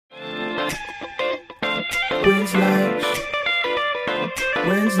When's lunch?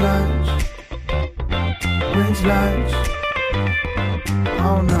 When's lunch? When's lunch?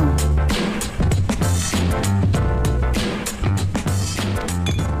 Oh no.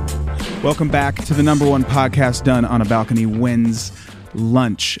 Welcome back to the number one podcast done on a balcony, When's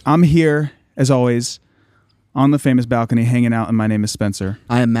Lunch. I'm here, as always, on the famous balcony, hanging out, and my name is Spencer.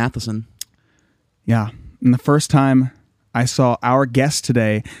 I am Matheson. Yeah, and the first time I saw our guest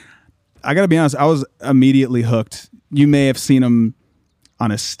today, I gotta be honest, I was immediately hooked. You may have seen him on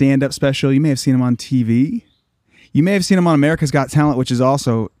a stand-up special. You may have seen him on TV. You may have seen him on America's Got Talent, which is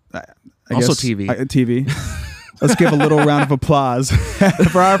also I guess, TV. TV. Let's give a little round of applause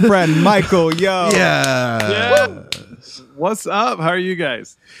for our friend Michael. Yo, Yeah. What's up? How are you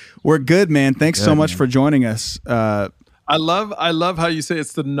guys? we're good, man. Thanks so much for joining us. I love how you say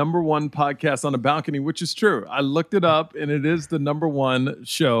it's the number one podcast on a balcony, which is true. I looked it up, and it is the number one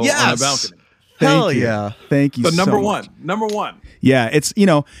show on a balcony. Hell yeah. Thank you. The so number much. number one. Yeah, it's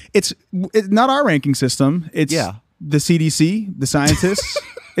it's not our ranking system. It's the CDC, the scientists.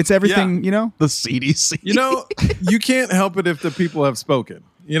 It's everything, Yeah. The CDC. You can't help it if the people have spoken.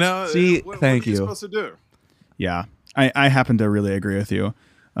 See, what thank are you you. supposed to do? Yeah, I happen to really agree with you.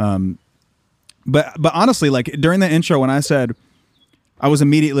 But honestly, like during the intro, when I said I was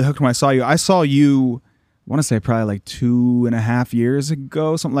immediately hooked when I saw you, I want to say probably like 2.5 years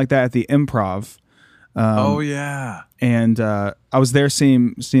ago, something like that, at the Improv. Oh yeah. And I was there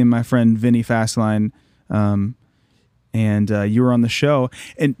seeing my friend Vinny Fastline, and you were on the show.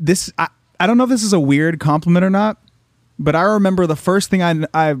 And this, I don't know if this is a weird compliment or not, but I remember the first thing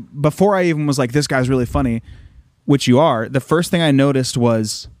I before I even was like, this guy's really funny, which you are, the first thing I noticed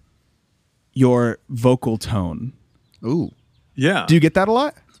was your vocal tone. Ooh. Yeah. Do you get that a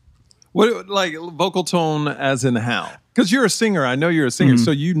lot? What, like vocal tone as in how? Because you're a singer. I know you're a singer,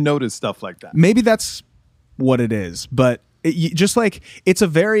 so you notice stuff like that. Maybe that's what it is, but just like it's a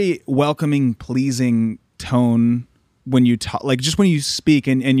very welcoming, pleasing tone when you talk, like just when you speak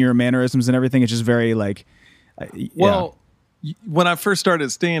and your mannerisms and everything. It's just very like, Well, when I first started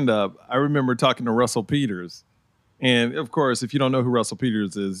stand-up, I remember talking to Russell Peters. And, of course, if you don't know who Russell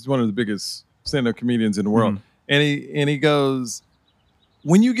Peters is, he's one of the biggest stand-up comedians in the world. And he goes,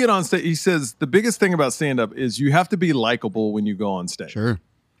 when you get on stage, he says, the biggest thing about stand-up is you have to be likable when you go on stage. Sure.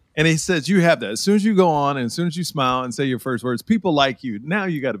 And he says you have that. As soon as you go on and as soon as you smile and say your first words, people like you. Now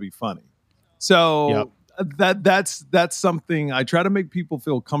you got to be funny. So that's something I try to make people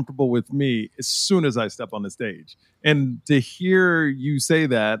feel comfortable with me as soon as I step on the stage. And to hear you say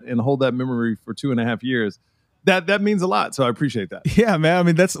that and hold that memory for 2.5 years, that means a lot. So I appreciate that. Yeah, man. I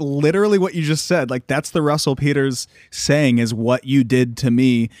mean, that's literally what you just said. Like, that's the Russell Peters saying is what you did to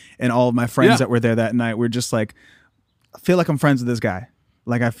me and all of my friends that were there that night. We're just like, I feel like I'm friends with this guy.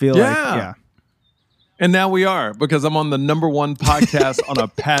 Like, I feel like. And now we are, because I'm on the number one podcast on a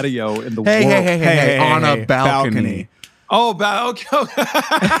patio in the world. Hey, on a balcony. Oh,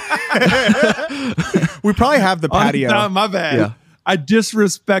 We probably have the patio. No, my bad. Yeah. I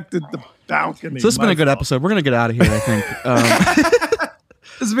disrespected the balcony. So this has been a good episode. We're going to get out of here, I think.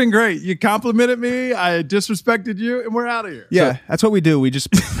 This has been great. You complimented me. I disrespected you, and we're out of here. Yeah, that's what we do. We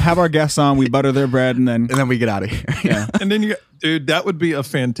just have our guests on, we butter their bread, and then we get out of here. Yeah. And then dude, that would be a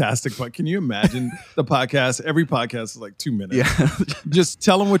fantastic point. Can you imagine the podcast? Every podcast is like 2 minutes. Yeah. Just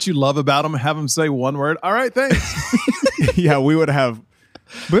tell them what you love about them. Have them say one word. All right, thanks. yeah, we'd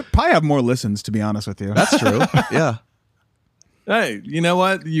probably have more listens, to be honest with you. That's true. Yeah. Hey, you know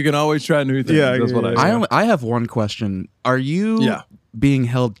what? You can always try new things. Yeah, That's what I do. I have one question. Are you being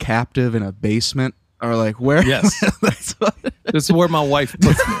held captive in a basement? Or like where? Yes. This is where my wife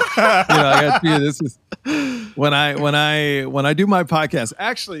puts me. I got to tell you, this is when I do my podcast.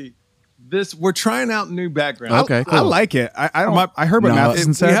 Actually, we're trying out new background. Okay, cool. I like it. I heard what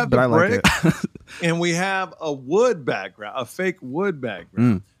Matheson said, but I like it. And we have a wood background, a fake wood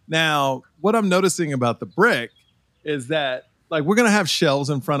background. Now, what I'm noticing about the brick is that like we're gonna have shelves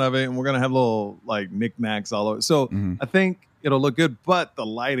in front of it, and we're gonna have little like knickknacks all over. So I think it'll look good, but the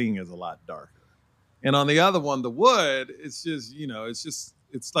lighting is a lot darker. And on the other one, the wood, it's just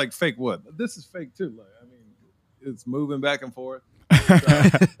it's like fake wood. This is fake too. Like, I mean, it's moving back and forth.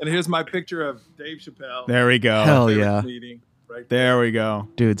 And here's my picture of Dave Chappelle. There we go. Hell yeah. Meeting right there we go.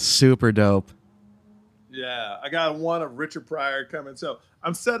 Dude, super dope. Yeah, I got one of Richard Pryor coming. So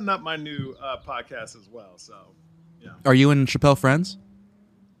I'm setting up my new podcast as well. So, yeah. Are you and Chappelle friends?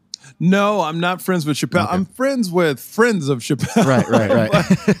 No, I'm not friends with Chappelle. Okay. I'm friends with friends of Chappelle. Right. But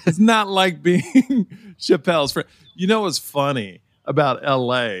it's not like being Chappelle's friend. You know what's funny about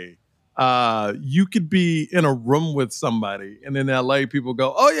L.A.? you could be in a room with somebody, and in LA, people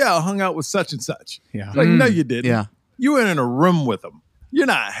go, "Oh yeah, I hung out with such and such." Yeah. It's like, no, you didn't. Yeah. You were in a room with them. You're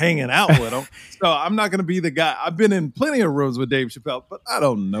not hanging out with them. So I'm not going to be the guy. I've been in plenty of rooms with Dave Chappelle, but I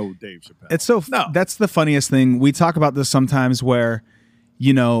don't know Dave Chappelle. It's so that's the funniest thing. We talk about this sometimes where,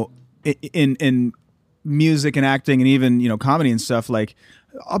 you know, in music and acting and even, you know, comedy and stuff, like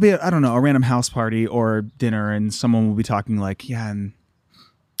I'll be at, I don't know, a random house party or dinner and someone will be talking like, yeah,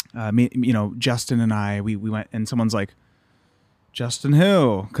 and me, you know, Justin and I, we went, and someone's like, Justin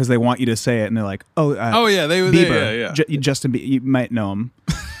who? Because they want you to say it, and they're like, oh yeah, they were Bieber. yeah. Justin Bieber, you might know him.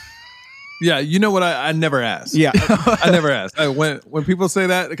 Yeah, you know what? I never asked. Yeah. I never asked. When people say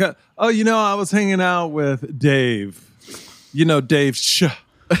that, oh, you know, I was hanging out with Dave. You know, Dave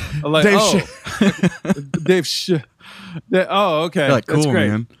I'm like, Dave oh, okay. You're like, that's cool, great.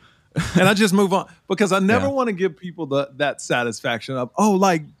 man. And I just move on because I never want to give people that satisfaction of, oh,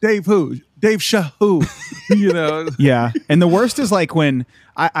 like Dave who? Dave who? You know? Yeah. And the worst is like when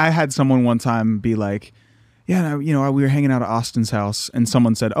I had someone one time be like, yeah, no, you know, we were hanging out at Austin's house and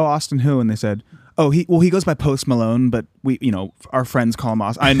someone said, oh, Austin who? And they said, oh, he goes by Post Malone, but we, you know, our friends call him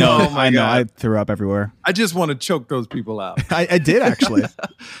Austin. I know. Oh my God. I threw up everywhere. I just want to choke those people out. I did actually.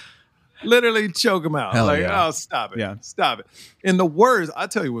 Literally choke them out. Hell like, yeah. oh, stop it. Yeah. Stop it. And the worst, I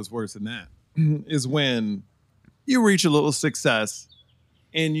tell you what's worse than that, is when you reach a little success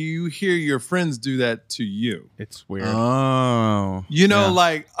and you hear your friends do that to you. It's weird. Oh. You know, Yeah.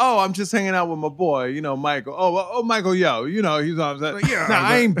 like, oh, I'm just hanging out with my boy, you know, Michael. Oh, Michael, yo, you know, he's on.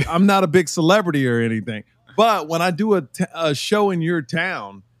 Yeah, I'm not a big celebrity or anything. But when I do a show in your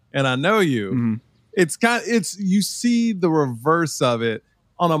town and I know you, it's you see the reverse of it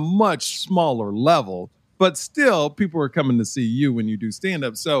on a much smaller level, but still people are coming to see you when you do stand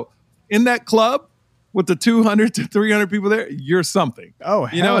up. So in that club with the 200 to 300 people there, you're something. Oh,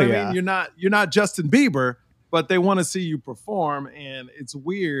 you know hell what yeah. I mean? You're not Justin Bieber, but they want to see you perform. And it's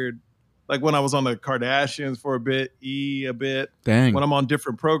weird. Like when I was on the Kardashians for a bit, a bit, Dang. when I'm on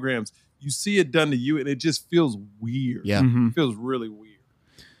different programs, you see it done to you and it just feels weird. Yeah. It feels really weird.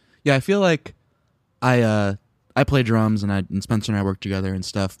 Yeah, I feel like I play drums and Spencer and I work together and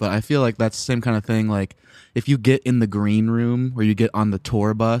stuff, but I feel like that's the same kind of thing. Like if you get in the green room or you get on the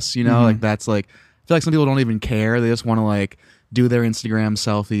tour bus, you know, like that's like, I feel like some people don't even care. They just want to like do their Instagram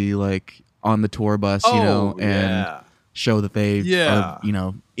selfie like on the tour bus, you know, and show that they are, you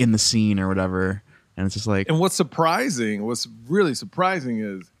know, in the scene or whatever. And it's just like, and what's really surprising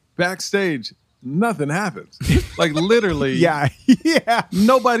is backstage, nothing happens. Like literally, yeah.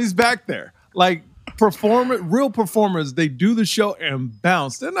 nobody's back there. Like real performers, they do the show and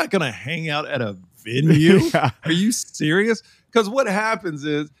bounce. They're not going to hang out at a venue. Yeah. Are you serious? Because what happens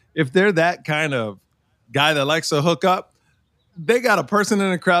is if they're that kind of guy that likes to hook up, they got a person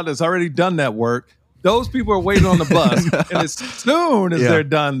in the crowd that's already done that work. Those people are waiting on the bus. And as soon as they're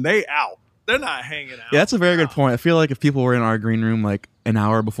done, they out. They're not hanging out. yeah, that's a very good point. I feel like if people were in our green room like an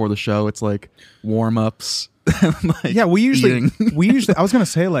hour before the show, it's like warm-ups. Like Yeah, we usually, eating. I was going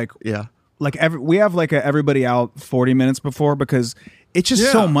to say like, Yeah. like we have like everybody out 40 minutes before because it's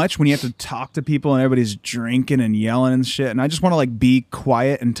just so much when you have to talk to people and everybody's drinking and yelling and shit. And I just want to like be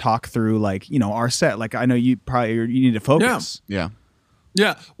quiet and talk through like, you know, our set. Like I know you need to focus. Yeah.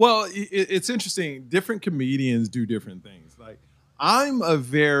 Yeah. Well, it's interesting. Different comedians do different things. Like I'm a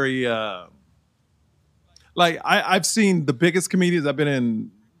very, I've seen the biggest comedians. I've been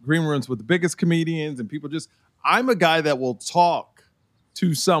in green rooms with the biggest comedians and people I'm a guy that will talk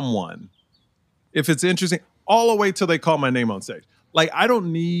to someone if it's interesting all the way till they call my name on stage. Like I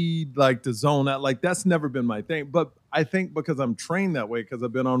don't need like to zone out. Like that's never been my thing. But I think because I'm trained that way, because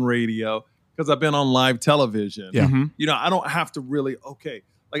I've been on radio, because I've been on live television. Yeah. You know, I don't have to really,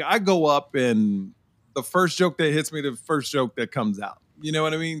 like I go up and the first joke that hits me, the first joke that comes out. You know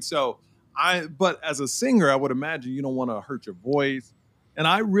what I mean? So but as a singer, I would imagine you don't want to hurt your voice. And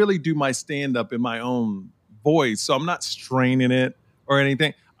I really do my stand-up in my own voice. So I'm not straining it or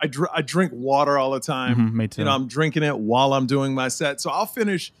anything. I drink water all the time. Me too. You know, I'm drinking it while I'm doing my set. So I'll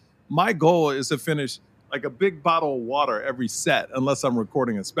finish. My goal is to finish like a big bottle of water every set, unless I'm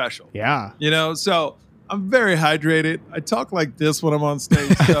recording a special. Yeah. You know, so I'm very hydrated. I talk like this when I'm on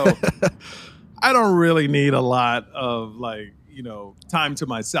stage. So I don't really need a lot of like, you know, time to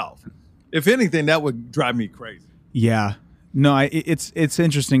myself. If anything, that would drive me crazy. Yeah. No, it's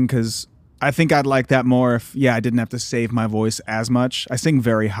interesting because I think I'd like that more if, I didn't have to save my voice as much. I sing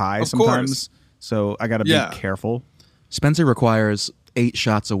very high Of sometimes, course. so I got to be careful. Spencer requires 8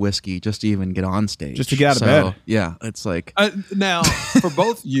 shots of whiskey just to even get on stage. Just to get out of bed. Yeah, it's like Now, for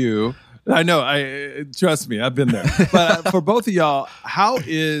both you, I know. I trust me. I've been there. But for both of y'all, how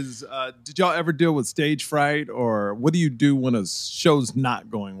is? Did y'all ever deal with stage fright, or what do you do when a show's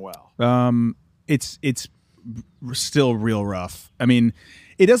not going well? It's still real rough. I mean,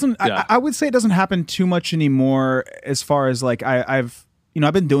 it doesn't. Yeah. I would say it doesn't happen too much anymore. As far as like I've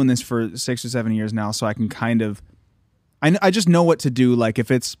been doing this for 6 or 7 years now, so I can kind of I just know what to do. Like if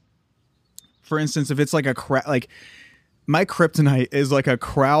it's, for instance, if it's like like my kryptonite is like a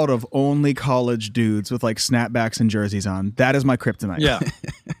crowd of only college dudes with like snapbacks and jerseys on. That is my kryptonite. Yeah.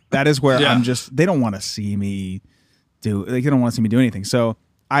 That is where Yeah. I'm just, they don't want to see me do, like, they don't want to see me do anything. So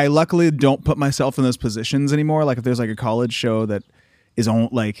I luckily don't put myself in those positions anymore. Like if there's like a college show that is on,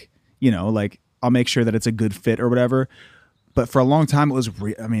 like, you know, like I'll make sure that it's a good fit or whatever. But for a long time it was,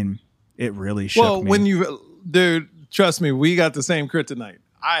 it really shook Well, me. when dude, trust me, we got the same kryptonite.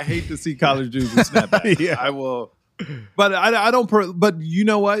 I hate to see college dudes with snapbacks. Yeah. I will. But I don't. But you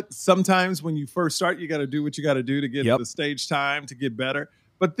know what? Sometimes when you first start, you got to do what you got to do to get Yep. the stage time to get better.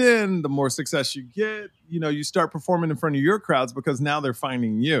 But then the more success you get, you know, you start performing in front of your crowds because now they're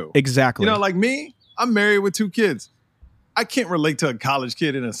finding you. Exactly. You know, like me, I'm married with 2 kids. I can't relate to a college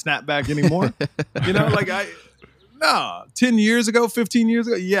kid in a snapback anymore. You know, like 10 years ago, 15 years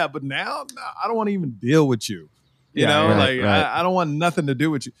ago, yeah, but now I don't want to even deal with you. You know, right. I don't want nothing to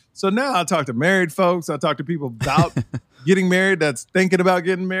do with you. So now I talk to married folks. I talk to people about getting married, that's thinking about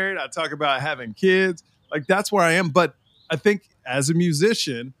getting married. I talk about having kids. Like that's where I am. But I think as a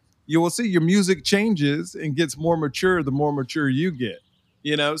musician, you will see your music changes and gets more mature the more mature you get.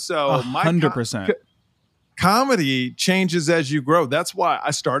 You know, so 100%. comedy changes as you grow. That's why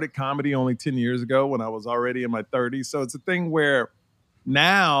I started comedy only 10 years ago when I was already in my 30s. So it's a thing where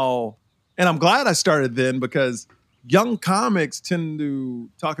now, and I'm glad I started then because young comics tend to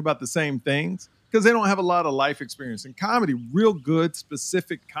talk about the same things because they don't have a lot of life experience. In comedy, real good,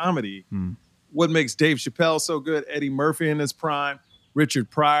 specific comedy, what makes Dave Chappelle so good, Eddie Murphy in his prime,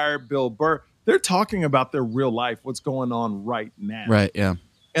 Richard Pryor, Bill Burr, they're talking about their real life, what's going on right now. Right. Yeah.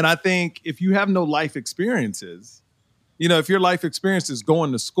 And I think if you have no life experiences, you know, if your life experience is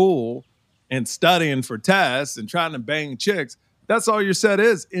going to school and studying for tests and trying to bang chicks, that's all your set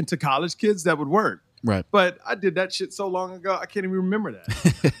is. Into college kids, that would work. Right. But I did that shit so long ago, I can't even remember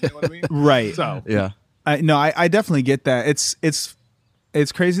that. You know what I mean? Right. So, Yeah. I definitely get that.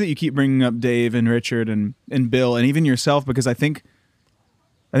 It's crazy that you keep bringing up Dave and Richard and Bill and even yourself, because I think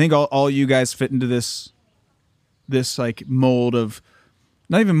all you guys fit into this like mold of,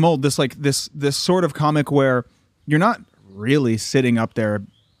 not even mold, this sort of comic where you're not really sitting up there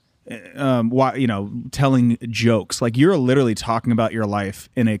telling jokes. Like you're literally talking about your life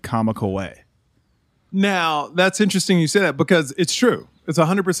in a comical way. now that's interesting you say that because it's true. It's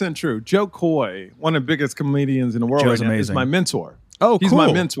 100% true. Joe Coy, one of the biggest comedians in the world Joe's right now, is amazing. my mentor. Oh, He's cool.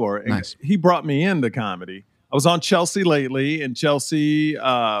 my mentor. And Nice. he brought me into comedy. I was on Chelsea lately, and Chelsea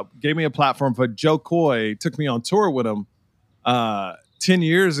gave me a platform. But Joe Coy took me on tour with him 10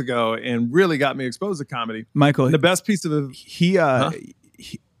 years ago and really got me exposed to comedy. Michael, The best piece of the he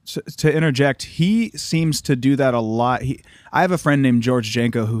to interject, he seems to do that a lot. I have a friend named George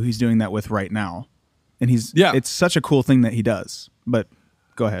Janko who he's doing that with right now, and it's such a cool thing that he does. But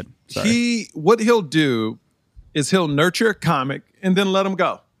go ahead. Sorry. what he'll do is he'll nurture a comic and then let him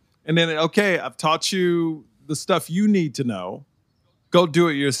go. And then, okay, I've taught you the stuff you need to know. Go do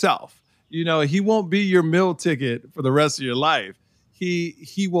it yourself. You know, he won't be your meal ticket for the rest of your life.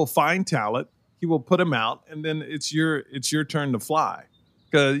 He will find talent. He will put him out, and then it's your turn to fly.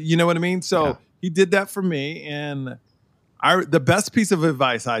 'Cause you know what I mean? So he did that for me, and the best piece of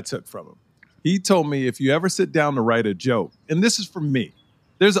advice I took from him, he told me, if you ever sit down to write a joke, and this is for me,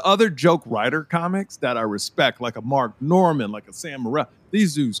 there's other joke writer comics that I respect, like a Mark Norman, like a Sam Morril.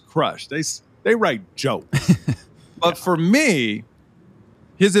 These dudes crush. They write jokes. But for me,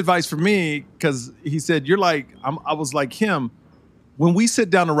 his advice for me, because he said, I was like him. When we sit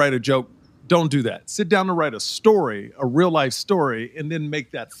down to write a joke, don't do that. Sit down to write a story, a real life story, and then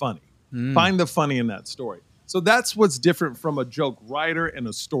make that funny. Find the funny in that story. So that's what's different from a joke writer and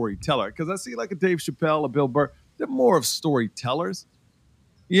a storyteller. Because I see like a Dave Chappelle, a Bill Burr, they're more of storytellers.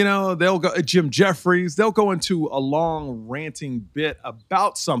 You know, they'll go, Jim Jeffries, they'll go into a long ranting bit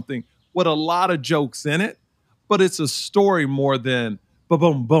about something with a lot of jokes in it, but it's a story more than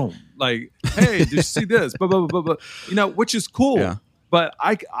boom, boom. Like, hey, did you see this? Boom, boom, boom. You know, which is cool. Yeah. But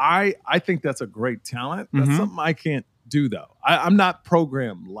I think that's a great talent. That's something I can't do though. I'm not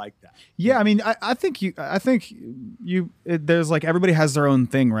programmed like that. Yeah, I mean, I think there's like, everybody has their own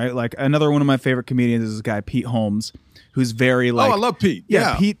thing, right? Like another one of my favorite comedians is this guy Pete Holmes, who's very like, I love Pete.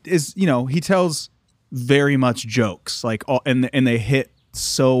 Yeah, Pete is, he tells very much jokes, like and they hit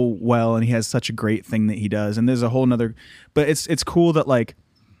so well, and he has such a great thing that he does. And there's a whole nother, but it's cool that like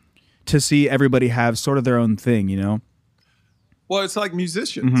to see everybody have sort of their own thing, you know? Well, it's like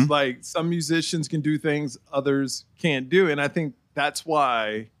musicians. Like some musicians can do things others can't do. And I think that's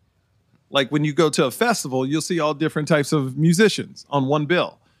why, like when you go to a festival, you'll see all different types of musicians on one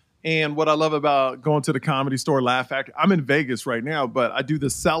bill. And what I love about going to the Comedy Store, Laugh Factory, I'm in Vegas right now, but I do the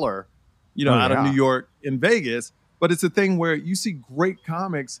Cellar, out of New York in Vegas. But it's a thing where you see great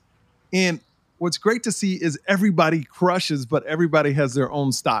comics. And what's great to see is everybody crushes, but everybody has their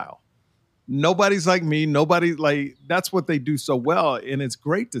own style. Nobody's like me. Nobody that's what they do so well. And it's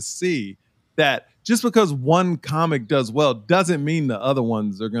great to see that just because one comic does well doesn't mean the other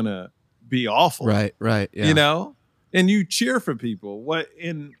ones are going to be awful. Right. Yeah. And you cheer for people.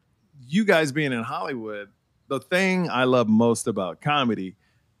 In you guys being in Hollywood, the thing I love most about comedy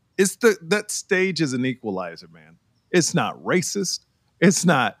is that stage is an equalizer, man. It's not racist. It's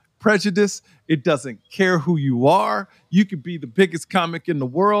not prejudice. It doesn't care who you are. You could be the biggest comic in the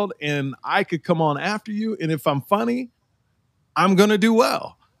world and I could come on after you. And if I'm funny, I'm going to do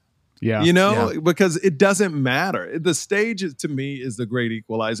well. Yeah. Because it doesn't matter. The stage to me is the great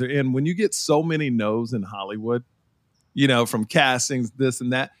equalizer. And when you get so many no's in Hollywood, from castings, this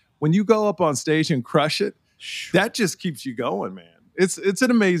and that, when you go up on stage and crush it, that just keeps you going, man. It's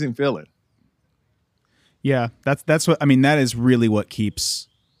an amazing feeling. Yeah, that's what I mean. That is really what keeps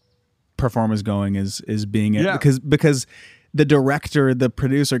performers going is being it because the director, the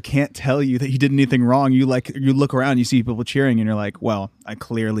producer can't tell you that you did anything wrong. You look around, you see people cheering, and you're like, well, I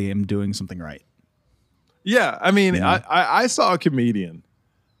clearly am doing something right. Yeah, I mean, I saw a comedian.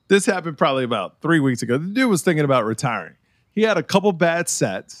 This happened probably about 3 weeks ago. The dude was thinking about retiring. He had a couple bad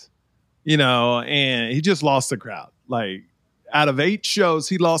sets, and he just lost the crowd. Like out of 8 shows,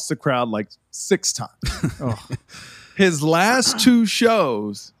 he lost the crowd like 6 times. His last 2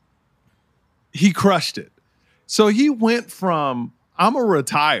 shows, he crushed it. So he went from I'm a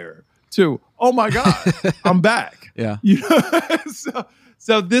retire to oh my God, I'm back. Yeah.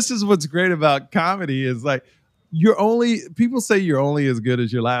 So this is what's great about comedy is like people say you're only as good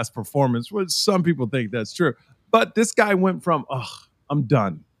as your last performance, which some people think that's true. But this guy went from I'm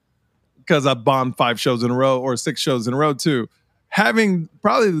done because I bombed 5 shows in a row or 6 shows in a row to having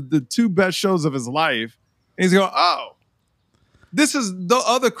probably the 2 best shows of his life. And he's going, this is the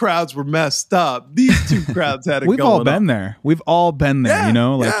other crowds were messed up. These 2 crowds had it We've going all been on. there. We've all been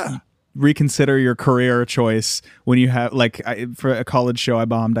there, reconsider your career choice when you have for a college show I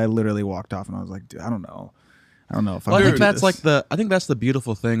bombed, I literally walked off and I was like, dude, I don't know if I think that's this. I think that's the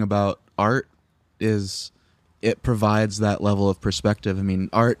beautiful thing about art is it provides that level of perspective. I mean,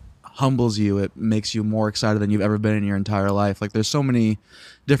 art humbles you. It makes you more excited than you've ever been in your entire life. Like there's so many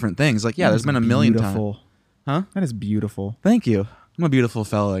different things. Like, there's been a million times. Huh? That is beautiful. Thank you. I'm a beautiful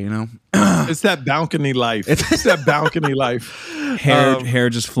fellow, It's that balcony life. It's that balcony life. Hair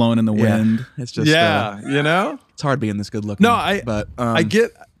just flowing in the wind. It's just it's hard being this good looking. No, I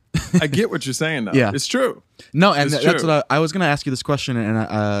get what you're saying though. Yeah. It's true. No, and It's that's true. what I was going to ask you this question, and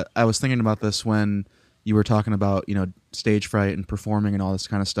I was thinking about this when you were talking about stage fright and performing and all this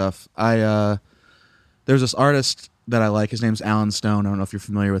kind of stuff. There's this artist that I like. His name's Alan Stone. I don't know if you're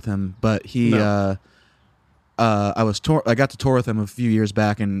familiar with him, but he. No. I got to tour with him a few years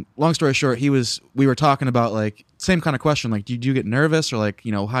back, and long story short, we were talking about like same kind of question, like do you get nervous or like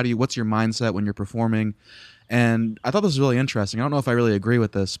what's your mindset when you're performing? And I thought this was really interesting. I don't know if I really agree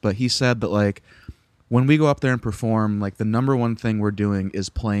with this, but he said that like when we go up there and perform, like the number one thing we're doing is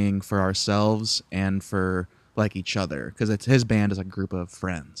playing for ourselves and for like each other, because it's his band is a group of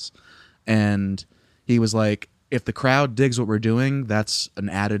friends. And he was like, if the crowd digs what we're doing, that's an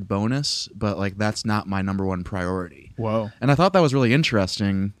added bonus, but like that's not my number one priority. Whoa. And I thought that was really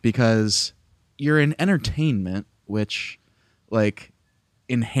interesting because you're in entertainment, which like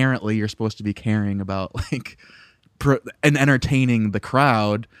inherently you're supposed to be caring about like and entertaining the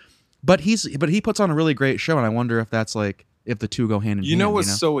crowd, but he puts on a really great show, and I wonder if that's like if the two go hand in hand. You know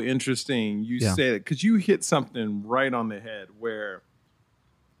what's so interesting? You say that because you hit something right on the head where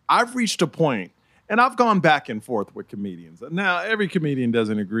I've reached a point, and I've gone back and forth with comedians. Now, every comedian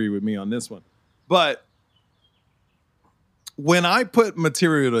doesn't agree with me on this one, but when I put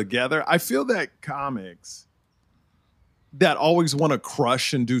material together, I feel that comics that always want to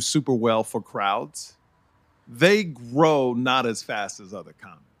crush and do super well for crowds, they grow not as fast as other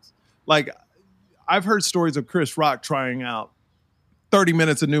comics. Like, I've heard stories of Chris Rock trying out 30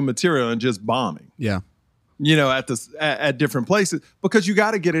 minutes of new material and just bombing. Yeah. At different places, because you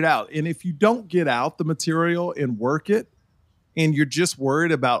got to get it out. And if you don't get out the material and work it, and you're just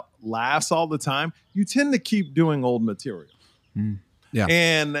worried about laughs all the time, you tend to keep doing old material. Yeah.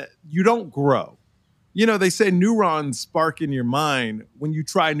 And you don't grow. You know, they say neurons spark in your mind when you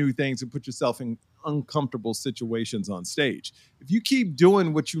try new things and put yourself in uncomfortable situations on stage. If you keep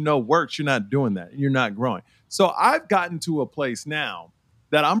doing what you know works, you're not doing that. You're not growing. So I've gotten to a place now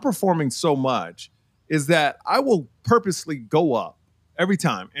that I'm performing so much is that I will purposely go up every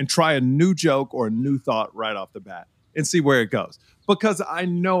time and try a new joke or a new thought right off the bat and see where it goes. Because I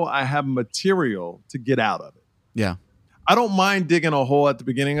know I have material to get out of it. Yeah. I don't mind digging a hole at the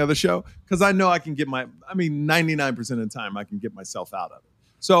beginning of the show because I know I can get 99% of the time I can get myself out of it.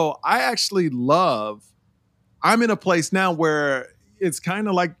 So I actually I'm in a place now where it's kind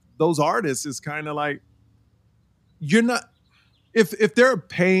of like those artists is kind of like, you're not, if they're a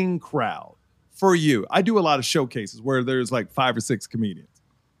paying crowd for you, I do a lot of showcases where there's like 5 or 6 comedians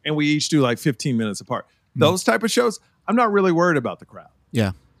and we each do like 15 minutes apart. Those type of shows, I'm not really worried about the crowd.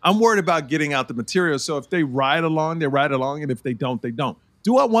 Yeah. I'm worried about getting out the material. So if they ride along, they ride along. And if they don't, they don't.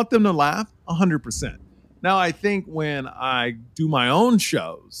 Do I want them to laugh? 100%. Now, I think when I do my own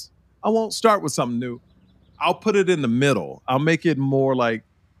shows, I won't start with something new. I'll put it in the middle. I'll make it more like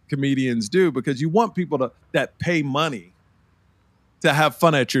comedians do because you want people that pay money to have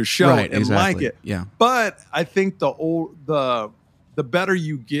fun at your show Right, and exactly. like it. Yeah. But I think the better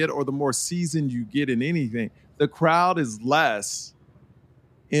you get or the more seasoned you get in anything, the crowd is less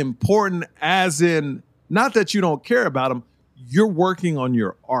important, as in not that you don't care about them, you're working on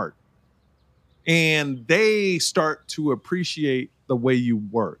your art and they start to appreciate the way you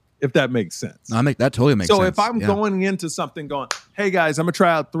work, if that makes sense. That totally makes so sense. if I'm Yeah. going into something going, hey guys, I'm gonna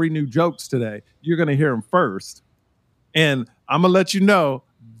try out 3 new jokes today, you're gonna hear them first and I'm gonna let you know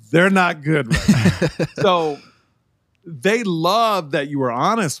they're not good right now. So they love that you were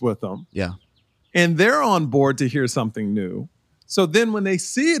honest with them. Yeah. And they're on board to hear something new. So then when they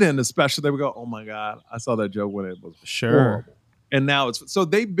see it in the special, they would go, oh my God, I saw that joke when it was horrible. And now so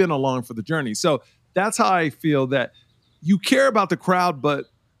they've been along for the journey. So that's how I feel that you care about the crowd, but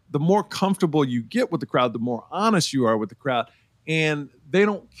the more comfortable you get with the crowd, the more honest you are with the crowd. And they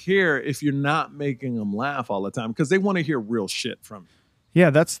don't care if you're not making them laugh all the time because they want to hear real shit from you. Yeah,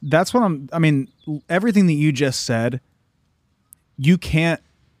 that's what I mean, everything that you just said, you can't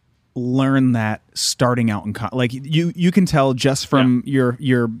learn that starting out in like you can tell just from your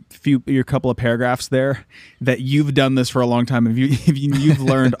couple of paragraphs there that you've done this for a long time and you've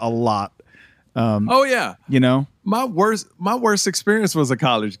learned a lot. Oh yeah. You know, my worst experience was a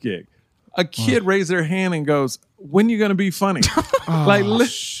college gig. A kid raised their hand and goes, when you going to be funny?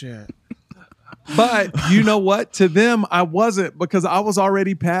 shit. But you know what? To them, I wasn't because I was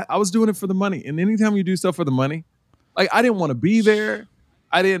already I was doing it for the money. And anytime you do stuff for the money, like I didn't want to be there.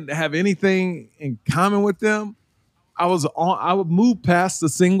 I didn't have anything in common with them. I would move past the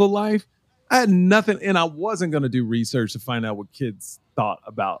single life. I had nothing, and I wasn't going to do research to find out what kids thought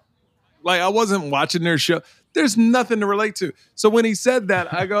about. Like I wasn't watching their show. There's nothing to relate to. So when he said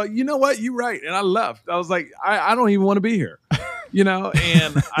that, I go, you know what? You're right. And I left. I was like, I don't even want to be here. You know,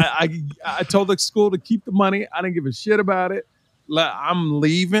 and I told the school to keep the money. I didn't give a shit about it. I'm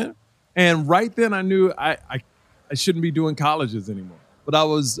leaving. And right then I knew I shouldn't be doing colleges anymore. But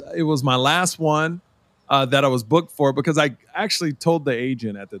it was my last one that I was booked for because I actually told the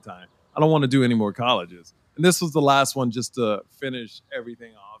agent at the time, I don't want to do any more colleges. And this was the last one just to finish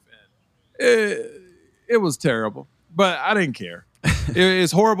everything off. And it was terrible, but I didn't care.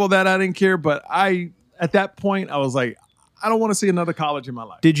 It's horrible that I didn't care, but at that point, I was like, I don't want to see another college in my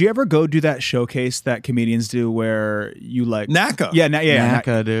life. Did you ever go do that showcase that comedians do where you like NACA? Yeah,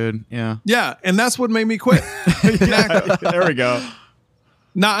 NACA, dude. Yeah. Yeah, and that's what made me quit. NACA. There we go.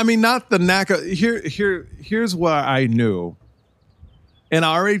 No, I mean not the NACA. Here's what I knew, and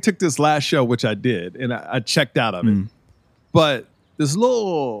I already took this last show, which I did, and I checked out of it. But this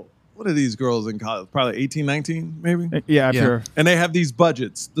little, what are these girls in college? Probably 18, 19, maybe? Yeah, if you're And they have these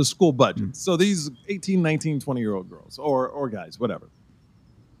budgets, the school budgets. So these 18, 19, 20-year-old girls or guys, whatever.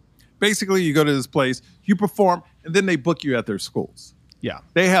 Basically, you go to this place, you perform, and then they book you at their schools. yeah.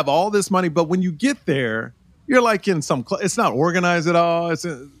 They have all this money, but when you get there, you're like in some it's not organized at all.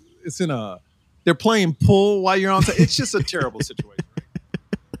 They're playing pool while you're on stage. It's just a terrible situation.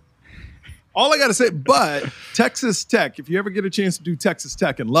 All I got to say, but Texas Tech, if you ever get a chance to do Texas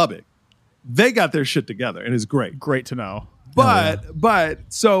Tech in Lubbock, they got their shit together and it's great. Great to know. But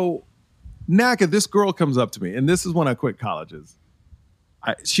so NACA, this girl comes up to me, and this is when I quit colleges.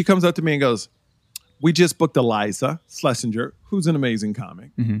 She comes up to me and goes, we just booked Eliza Schlesinger, who's an amazing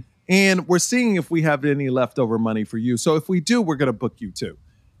comic. Mm-hmm. And we're seeing if we have any leftover money for you. So if we do, we're going to book you too.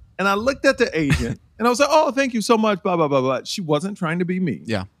 And I looked at the agent and I was like, oh, thank you so much, blah, blah, blah, blah. She wasn't trying to be me.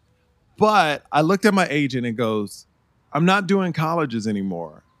 Yeah. But I looked at my agent and goes, I'm not doing colleges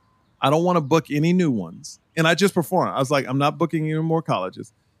anymore. I don't want to book any new ones. And I just performed. I was like, I'm not booking any more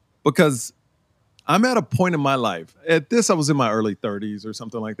colleges because I'm at a point in my life. At this, I was in my early 30s or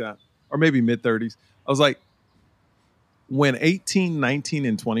something like that, or maybe mid 30s. I was like, when 18, 19,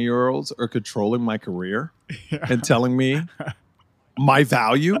 and 20-year-olds are controlling my career and telling me my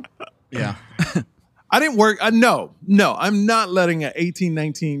value, Yeah. I didn't work. No, I'm not letting an 18,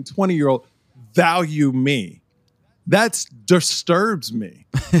 19, 20-year-old value me. That disturbs me.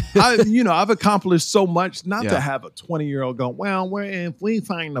 I've accomplished so much not to have a 20-year-old go, well, if we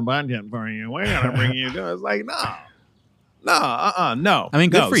find the budget for you, we're going to bring you to. It's like, no. No. I mean,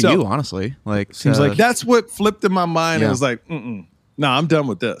 good No. for So you, honestly. Like, Seems like that's what flipped in my mind. Yeah. It was like, no, I'm done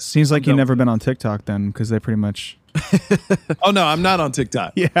with this. Seems like I'm you've done never been on TikTok then, because they pretty much. Oh, no, I'm not on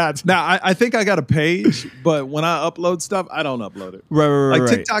TikTok. Yeah. It's, Now, I think I got a page, but when I upload stuff, I don't upload it. right. Like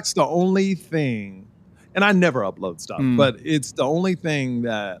TikTok's the only thing, and I never upload stuff, but it's the only thing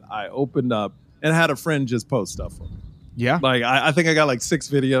that I opened up and had a friend just post stuff for me. Yeah. Like I think I got like 6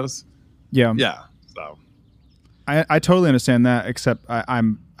 videos. Yeah. Yeah. So I totally understand that, except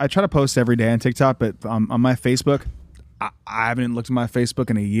I try to post every day on TikTok, but on my Facebook, I haven't looked at my Facebook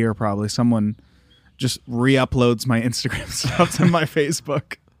in a year probably. Someone just re-uploads my Instagram stuff to my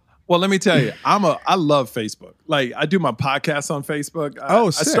Facebook. well, let me tell you, I love Facebook. Like I do my podcast on Facebook.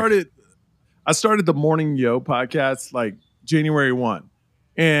 Sick. I started the Morning Yo podcast like January 1.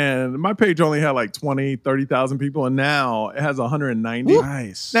 And my page only had like 20, 30,000 people. And now it has 190.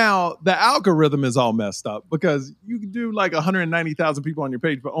 Nice. Now, the algorithm is all messed up because you can do like 190,000 people on your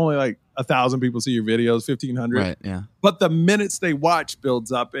page, but only like 1,000 people see your videos, 1,500. right. Yeah. But the minutes they watch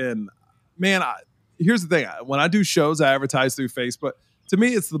builds up. And man, here's the thing. When I do shows, I advertise through Facebook. To me,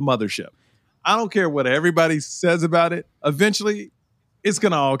 it's the mothership. I don't care what everybody says about it. Eventually, it's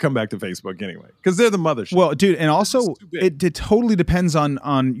going to all come back to Facebook anyway because they're the mothership. Well, dude, and also It's too big. it totally depends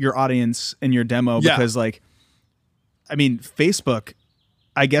on your audience and your demo, Yeah. because like, I mean, Facebook,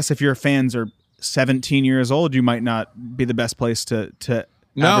 I guess if your fans are 17 years old, you might not be the best place to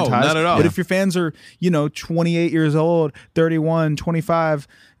No, advertise. not at all. But Yeah. if your fans are, 28 years old, 31, 25,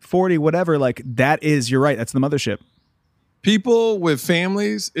 40, whatever, like you're right. That's the mothership. People with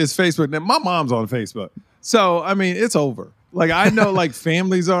families is Facebook. Now, my mom's on Facebook. So, I mean, it's over. Like, I know, like,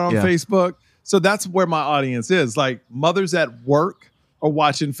 families are on Yeah. Facebook. So that's where my audience is. Like, mothers at work are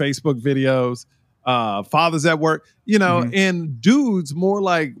watching Facebook videos. Fathers at work, and dudes, more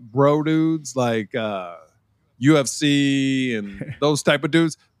like bro dudes, like UFC and those type of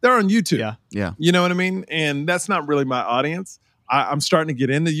dudes, they're on YouTube. Yeah. Yeah. You know what I mean? And that's not really my audience. I'm starting to get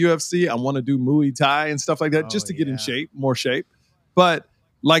into UFC. I want to do Muay Thai and stuff like that just to get in more shape. But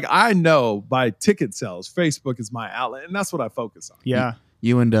like I know by ticket sales, Facebook is my outlet, and that's what I focus on. Yeah.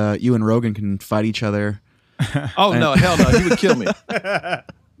 You and Rogan can fight each other. Oh no, hell no, he would kill me.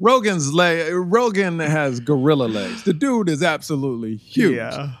 Rogan has gorilla legs. The dude is absolutely huge.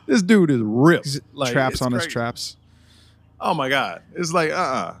 Yeah. This dude is ripped. Like, traps it's on his crazy. traps. Oh my god, it's like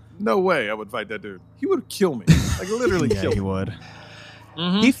no way I would fight that dude. He would kill me, like literally Yeah, kill he me. would.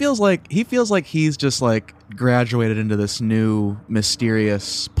 He feels like he's just like graduated into this new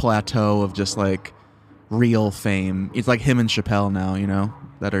mysterious plateau of just like real fame. It's like him and Chappelle now,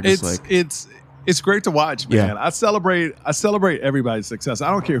 that are just It's great to watch, man. Yeah. I celebrate everybody's success. I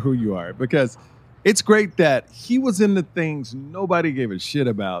don't care who you are, because it's great that he was into things nobody gave a shit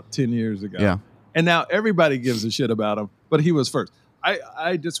about 10 years ago. Yeah. And now everybody gives a shit about him, but he was first.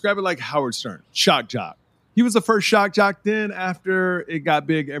 I describe it like Howard Stern, shock jock. He was the first shock jock. Then after it got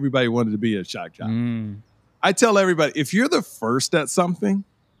big, everybody wanted to be a shock jock. I tell everybody, if you're the first at something,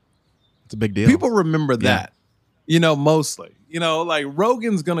 it's a big deal. people remember that, mostly. Like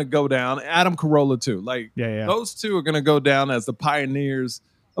Rogan's going to go down, Adam Carolla too. Like those two are going to go down as the pioneers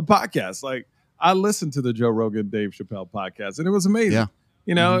of podcasts. Like I listened to the Joe Rogan, Dave Chappelle podcast, and it was amazing.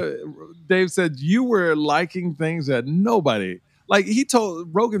 Yeah. Dave said you were liking things that nobody, like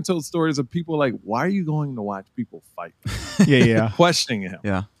Rogan told stories of people like, why are you going to watch people fight? Yeah. Questioning him.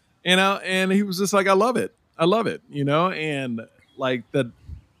 Yeah. And he was just like, I love it. And like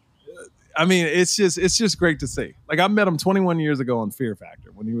I mean, it's just great to see. Like I met him 21 years ago on Fear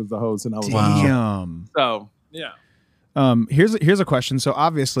Factor when he was the host, and I was Damn. so yeah. Here's a question. So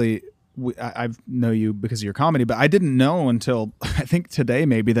obviously, I know you because of your comedy, but I didn't know until I think today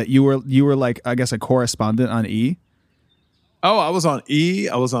maybe that you were like, I guess, a correspondent on E. Oh, I was on E.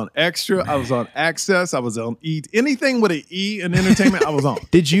 I was on Extra. I was on Access. I was on E. Anything with an E in entertainment, I was on.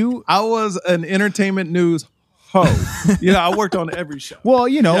 Did you? I was an entertainment news host. I worked on every show. Well,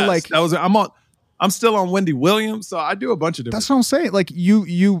 Yes, like that was. I'm still on Wendy Williams, so I do a bunch of different. that's what I'm saying. Like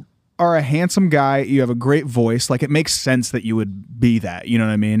you are a handsome guy. You have a great voice. Like, it makes sense that you would be that. You know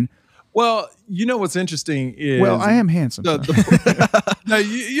what I mean? Well, you know what's interesting is Well, I am handsome. so. no,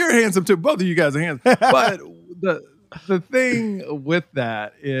 you're handsome too. Both of you guys are handsome. But the thing with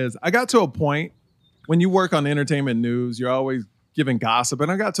that is, I got to a point when you work on entertainment news, you're always giving gossip,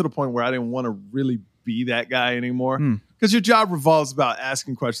 and I got to the point where I didn't want to really be that guy anymore because your job revolves about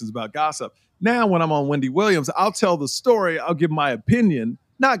asking questions about gossip. Now, when I'm on Wendy Williams, I'll tell the story. I'll give my opinion,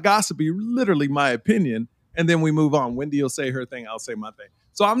 not gossipy, literally my opinion, and then we move on. Wendy will say her thing. I'll say my thing.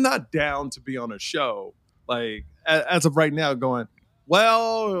 So I'm not down to be on a show like as of right now going,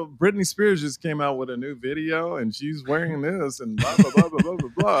 well, Britney Spears just came out with a new video and she's wearing this and blah, blah, blah, blah, blah, blah,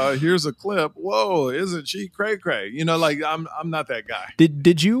 blah. Here's a clip. Whoa, isn't she cray cray? You know, like I'm not that guy.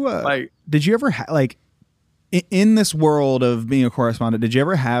 Did you ever like in this world of being a correspondent, did you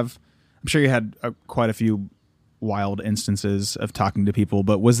ever have, I'm sure you had quite a few wild instances of talking to people,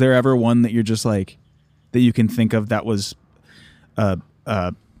 but was there ever one that you're just like, that you can think of that was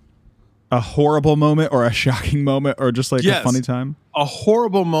a horrible moment or a shocking moment or just like a funny time? A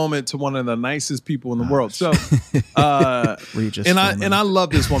horrible moment to one of the nicest people in the world. So, Regis and I love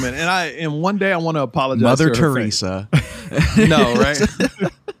this woman. And one day I want to apologize Mother to her Teresa. No, right?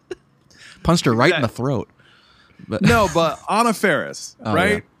 Punched her right in the throat. But Anna Faris,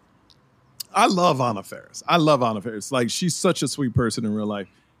 right? Yeah. I love Anna Faris. Like, she's such a sweet person in real life.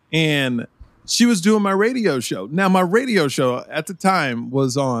 And she was doing my radio show. Now, my radio show at the time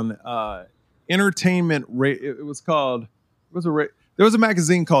was on entertainment. It was called, there was a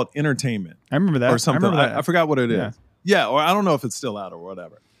magazine called Entertainment. I remember that. Or something. I forgot what it is. Yeah, or I don't know if it's still out or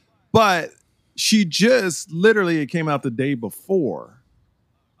whatever. But she just literally, it came out the day before.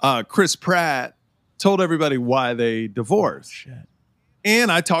 Chris Pratt told everybody why they divorced. Shit.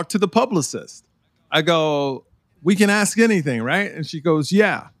 And I talked to the publicist. I go, we can ask anything, right? And she goes,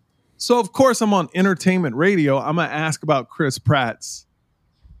 yeah. So, of course, I'm on entertainment radio. I'm going to ask about Chris Pratt's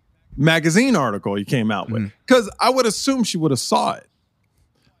magazine article he came out with. Because I would assume she would have saw it.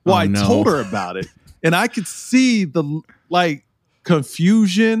 Well, I told her about it. And I could see the,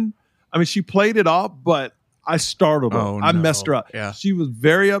 confusion. I mean, she played it off, but I startled her. I messed her up. Yeah. She was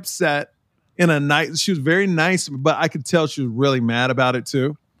very upset. She was very nice, but I could tell she was really mad about it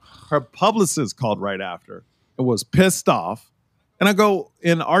too. Her publicist called right after and was pissed off. And I go,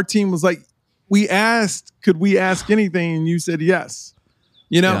 and our team was like, we asked, could we ask anything? And you said yes.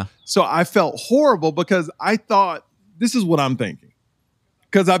 You know? Yeah. So I felt horrible because I thought, this is what I'm thinking.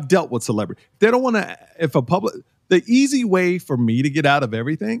 Because I've dealt with celebrities. They don't want to, the easy way for me to get out of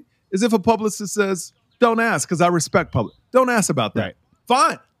everything is if a publicist says, don't ask, because I respect public. Don't ask about that. Right.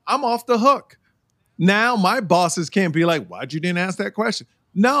 Fine. I'm off the hook. Now my bosses can't be like, why'd you didn't ask that question?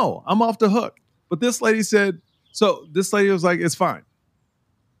 No, I'm off the hook. But this lady was like, it's fine.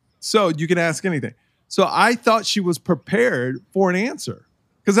 So you can ask anything. So I thought she was prepared for an answer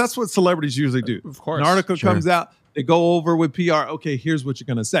because that's what celebrities usually do. Of course. An article comes out, they go over with PR. Okay, here's what you're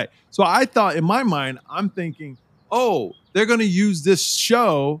going to say. So I thought in my mind, I'm thinking, oh, they're going to use this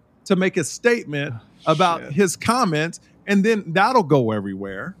show to make a statement about his comments. And then that'll go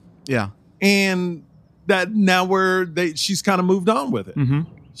everywhere. Yeah. And that now she's kind of moved on with it. Mm-hmm.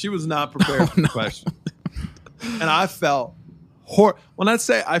 She was not prepared for the question. And I felt when I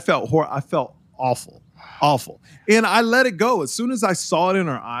say I felt I felt awful. Awful. And I let it go. As soon as I saw it in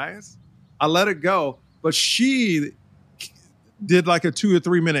her eyes, I let it go. But she did like a 2 or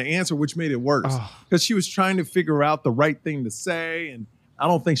 3 minute answer, which made it worse. Because she was trying to figure out the right thing to say. And I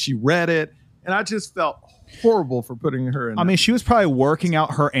don't think she read it. And I just felt horrible for putting her in. I mean, she was probably working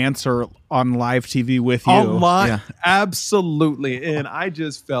out her answer on live TV with you. Absolutely. And I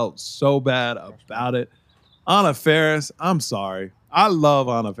just felt so bad about it. Anna Faris, I'm sorry. I love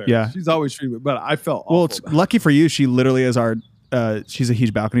Anna Faris. Yeah. She's always treated me, but I felt awful. Well, it's lucky for you. She literally is she's a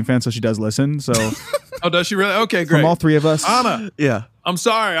huge Balcony fan, so she does listen. So, oh, does she really? Okay, great. From all three of us, Anna. Yeah, I'm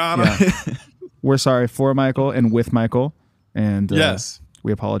sorry, Anna. Yeah. We're sorry for Michael and with Michael, and yes,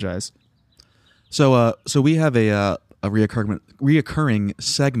 we apologize. So we have a reoccurring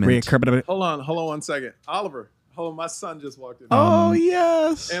segment. Hold on 1 second, Oliver. Hold on, my son just walked in. Oh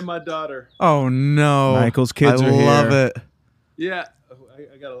yes, and my daughter. Oh no, Michael's kids are here. I love it. Yeah,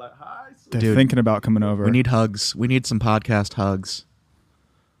 I got a lot. Hi, they're thinking about coming over. We need hugs. We need some podcast hugs.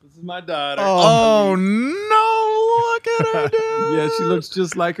 This is my daughter. Oh no, look at her, dude. Yeah, she looks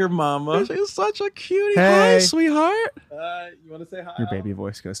just like her mama. She's such a cutie. Hey. Hi, sweetheart. You want to say hi? Your baby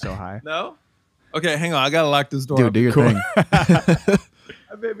voice goes so high. No? Okay, hang on. I got to lock this door. Dude, do your thing. Hi,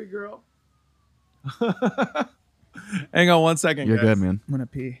 baby girl. Hang on 1 second, You're guys. good, man. I'm going to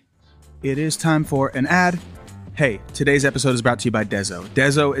pee. It is time for an ad. Hey, today's episode is brought to you by Dezo.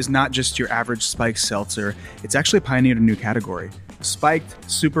 Dezo is not just your average spiked seltzer. It's actually pioneered a new category, spiked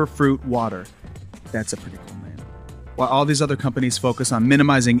superfruit water. That's a pretty cool name. While all these other companies focus on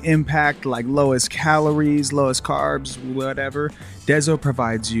minimizing impact, like lowest calories, lowest carbs, whatever, Dezo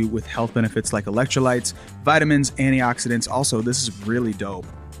provides you with health benefits like electrolytes, vitamins, antioxidants. Also, this is really dope.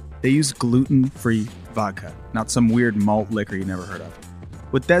 They use gluten-free vodka, not some weird malt liquor you never heard of.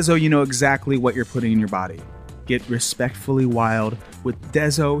 With Dezo, you know exactly what you're putting in your body. Get respectfully wild with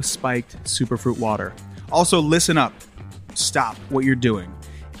Dezo spiked superfruit water. Also, listen up. Stop what you're doing.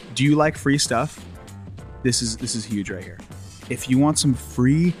 Do you like free stuff? This is huge right here. If you want some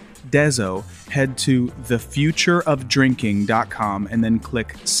free Dezo, head to thefutureofdrinking.com and then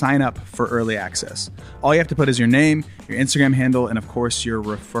click sign up for early access. All you have to put is your name, your Instagram handle, and of course your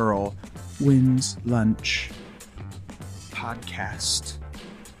referral. Wins Lunch Podcast.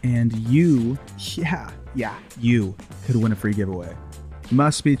 And you could win a free giveaway.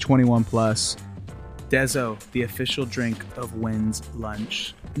 Must be 21 plus. Dezo, the official drink of Wins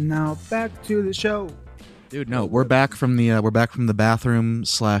Lunch. Now back to the show. Dude, no, we're back from the bathroom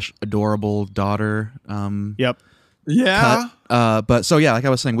 / adorable daughter. Yep. Yeah. But so yeah, like I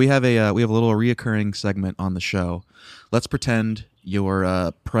was saying, we have a little reoccurring segment on the show. Let's pretend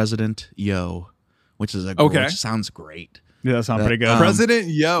you're President Yo, which sounds great. Yeah, that sounds pretty good. President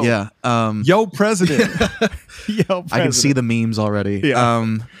Yo. Yeah. Yo, President. Yo, President. I can see the memes already.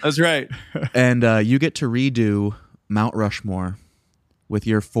 Yeah. That's right. And you get to redo Mount Rushmore with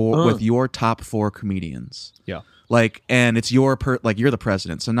your top 4 comedians. Yeah. Like, and it's you're the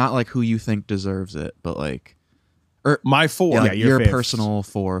president, so not like who you think deserves it, but like, my 4. yeah, like your your fifth. personal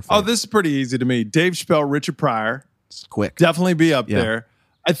 4. Oh, this is pretty easy to me. Dave Chappelle, Richard Pryor, It's quick. definitely be up Yeah. there.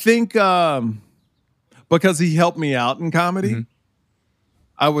 I think because he helped me out in comedy, Mhm.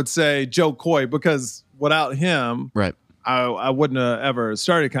 I would say Joe Coy, because without him, Right. I wouldn't have ever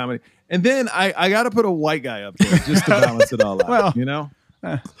started comedy. And then I got to put a white guy up there just to balance it all out. Well, you know?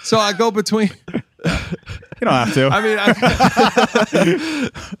 So I go between. You don't have to. I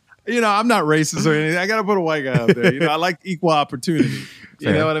mean, I'm not racist or anything. I got to put a white guy up there. I like equal opportunity. You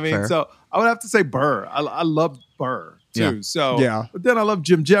Fair, know what I mean? fair. So I would have to say Burr. I love Burr too. Yeah. So Yeah. But then I love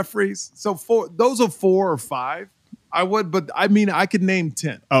Jim Jeffries. So those are 4 or 5. I would, but I mean, I could name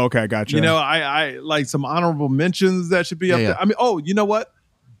 10. Oh, okay, gotcha. I like some honorable mentions that should be up Yeah, there. yeah. I mean, you know what?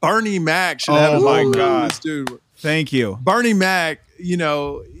 Bernie Mac should have Oh, it. my on God. this dude. Thank you. Bernie Mac, he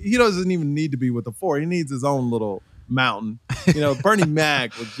doesn't even need to be with the 4. He needs his own little mountain. Bernie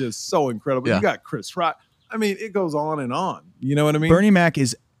Mac was just so incredible. Yeah. You got Chris Rock. I mean, it goes on and on. You know what I mean? Bernie Mac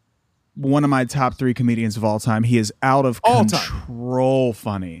is one of my top 3 comedians of all time. He is out of All time. control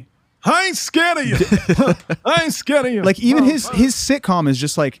funny. I ain't scared of you. I ain't scared of you. Like even his sitcom is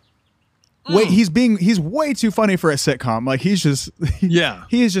just like wait, he's way too funny for a sitcom. Like he's just Yeah.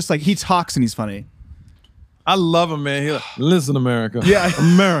 he is just like he talks and he's funny. I love him, man. He's like, listen, America. Yeah.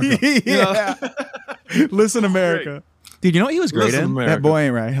 America. Yeah. Listen, America. Dude, you know what he was great Listen, in? America. That boy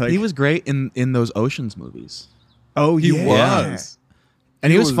ain't right. Like, He was great in those Oceans movies. oh He yeah. was.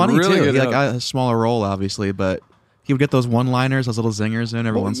 And he was was funny really too. good He at- got a smaller role, obviously, but he would get those one-liners, those little zingers in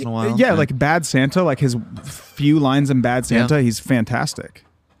every once in a while. Yeah, like Bad Santa, like his few lines in Bad Santa, Yeah. he's fantastic.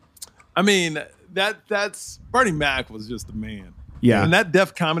 I mean, that's Bernie Mac was just the man. Yeah. And that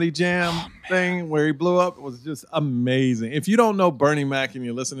Def Comedy Jam thing where he blew up was just amazing. If you don't know Bernie Mac and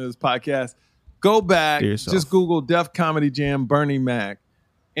you listen to this podcast, go back, Do yourself. just Google Def Comedy Jam Bernie Mac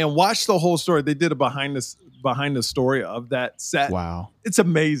and watch the whole story. They did a behind the story of that set. Wow. It's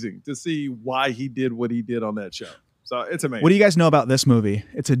amazing to see why he did what he did on that show. So it's amazing. What do you guys know about this movie?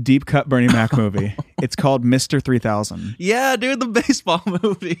 It's a deep cut Bernie Mac movie. It's called Mr. 3000. yeah, dude, the baseball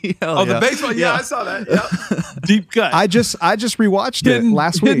movie. Hell the yeah. baseball? Yeah, I saw that. Yeah. Deep cut. I just rewatched it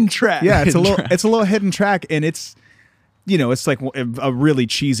last week. Hidden track. Yeah, it's Hidden track. a little hidden track, and it's it's like a really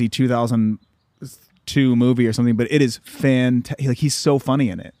cheesy 2002 movie or something, but it is fantastic. Like he's so funny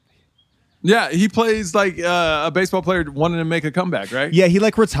in it. Yeah, he plays like a baseball player wanting to make a comeback, right? Yeah, he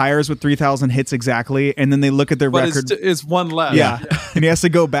like retires with 3,000 hits exactly, and then they look at their But record. it's one left. Yeah. And he has to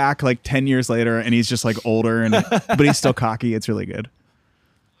go back like 10 years later, and he's just like older, but he's still cocky. It's really good.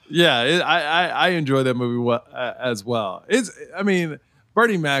 Yeah, I enjoy that movie as well. I mean,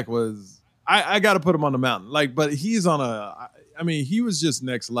 Bernie Mac was. I got to put him on the mountain, but he's on a. I mean, he was just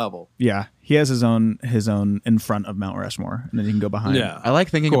next level. Yeah, he has his own in front of Mount Rushmore, and then you can go behind. Yeah, I like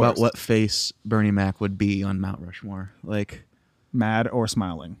thinking Of about course. what face Bernie Mac would be on Mount Rushmore. Like, mad or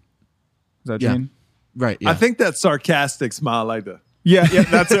smiling. Is that what Yeah. you mean? right? Yeah. I think that sarcastic smile, like the Yeah,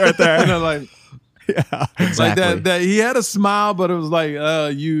 that's it right there. like Yeah. Exactly. Like that he had a smile, but it was like,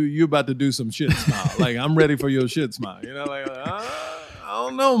 you about to do some shit smile. Like, I'm ready for your shit smile. You know, like, I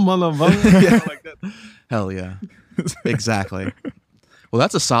don't know, motherfucker. You know, like that. Hell yeah. Exactly. Well,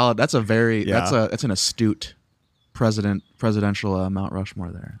 that's an astute presidential Mount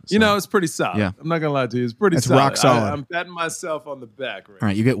Rushmore there. So, You know, it's pretty solid. Yeah. I'm not gonna lie to you. It's pretty It's solid. rock solid. I'm patting myself on the back right all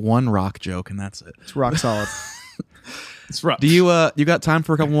right, you get one rock joke and that's it. It's rock solid. It's rough. Do you got time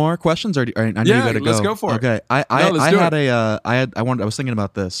for a couple more questions, or I know you Yeah, got to go? let's go for it. Okay, let's do it. I was thinking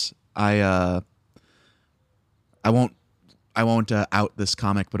about this. I won't out this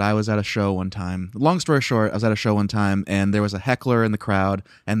comic, but I was at a show one time. Long story short, I was at a show one time, and there was a heckler in the crowd,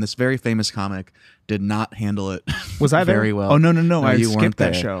 and this very famous comic did not handle it. Was I there? very well? Oh no! I you weren't skipped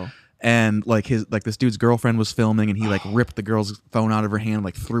that there. show. And this dude's girlfriend was filming, and he ripped the girl's phone out of her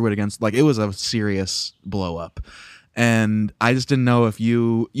hand, threw it against. It was a serious blow up. And I just didn't know if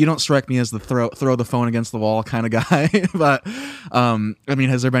you don't strike me as the throw the phone against the wall kind of guy, but I mean,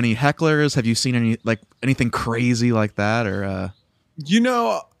 has there been any hecklers? Have you seen anything crazy like that, or? You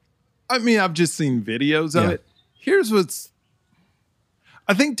know, I mean, I've just seen videos of Yeah. it. Here's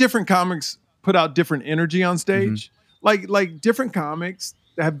I think different comics put out different energy on stage. Like different comics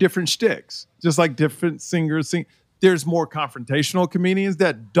have different shticks, just like different singers sing. There's more confrontational comedians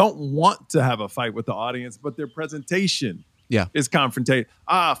that don't want to have a fight with the audience, but their presentation is confrontational.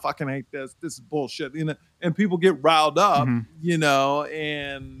 I fucking hate this. This is bullshit. You know, and people get riled up, you know,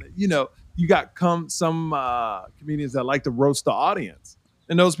 and you know, you got some comedians that like to roast the audience.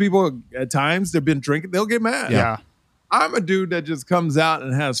 And those people at times they've been drinking, they'll get mad. Yeah. I'm a dude that just comes out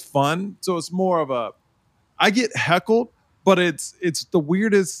and has fun. So it's more of I get heckled, but it's the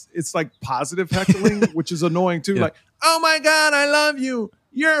weirdest. It's like positive heckling, which is annoying too. Yeah. Like, oh my God, I love you.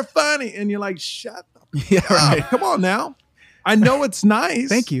 You're funny. And you're like, shut the Yeah, up. Come on now. I know it's nice.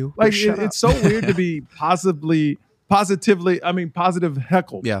 Thank you, Like but shut it's so weird to be positive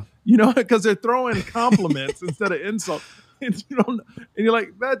heckled. Yeah. You know, because they're throwing compliments instead of insults. And you're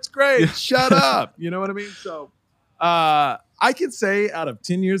like, that's great. Shut up. You know what I mean? So I could say out of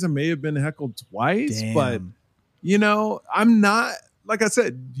 10 years, I may have been heckled twice, Damn. but you know, I'm not, like I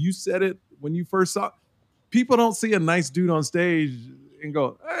said, you said it when you first saw, people don't see a nice dude on stage and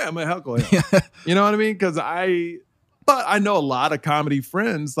go, hey, I'm a heckle him. You know what I mean? But I know a lot of comedy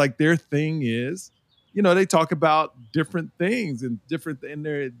friends, like their thing is, you know, they talk about different things and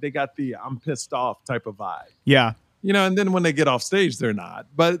they got the I'm pissed off type of vibe. Yeah. You know, and then when they get off stage, they're not.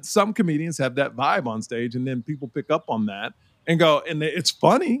 But some comedians have that vibe on stage, and then people pick up on that and go, and it's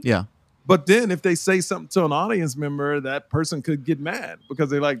funny. Yeah. But then if they say something to an audience member, that person could get mad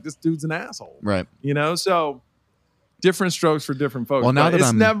because they're like, this dude's an asshole. Right. You know, so different strokes for different folks. Well, now but that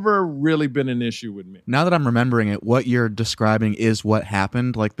it's never really been an issue with me. Now that I'm remembering it, what you're describing is what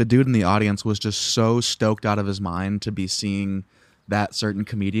happened. Like the dude in the audience was just so stoked out of his mind to be seeing that certain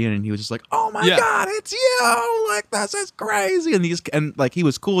comedian, and he was just like, "Oh my God, it's you! Like this is crazy!" And like he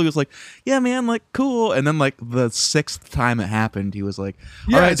was cool. He was like, "Yeah, man, like cool." And then like the 6th time it happened, he was like,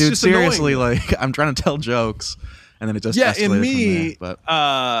 "All right, it's dude, just seriously, annoying. like I'm trying to tell jokes." And then it just Yeah, escalated and me, from there. But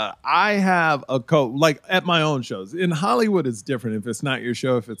I have a coach, like at my own shows. In Hollywood, it's different if it's not your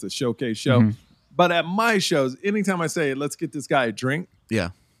show, if it's a showcase show. But at my shows, anytime I say, let's get this guy a drink, yeah,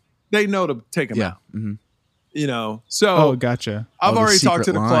 they know to take him out. Mm-hmm. You know, so Oh, gotcha. I've the already talked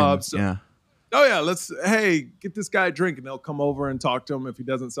to secret the line. clubs. So, Yeah, oh yeah, hey, get this guy a drink, and they'll come over and talk to him. If he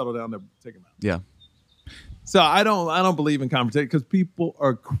doesn't settle down, they'll take him out. yeah. So I don't believe in confrontation because people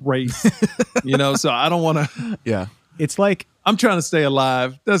are crazy, you know. So I don't want to. Yeah. It's like I'm trying to stay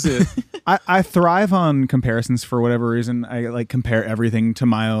alive. That's it. I thrive on comparisons for whatever reason. I like compare everything to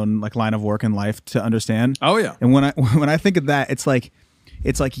my own like line of work in life to understand. Oh yeah. And when I think of that, it's like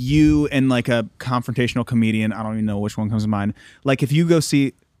you and like a confrontational comedian. I don't even know which one comes to mind. Like if you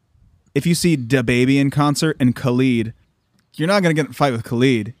see DaBaby in concert and Khalid, you're not gonna get in a fight with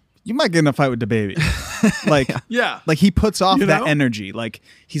Khalid. You might get in a fight with DaBaby. Like Yeah. like he puts off You that know? energy. Like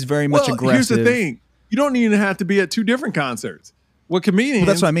he's very much aggressive. Here's the thing. You don't even have to be at 2 different concerts. With comedians, Well,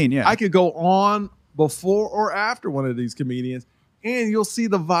 that's what I mean, yeah. I could go on before or after one of these comedians, and you'll see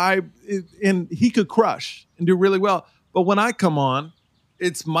the vibe, and he could crush and do really well. But when I come on,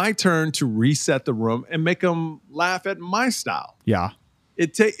 it's my turn to reset the room and make them laugh at my style. Yeah.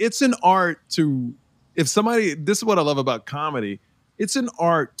 It's an art to, this is what I love about comedy. It's an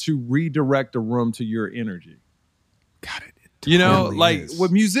art to redirect a room to your energy. Got it. You know, totally like is.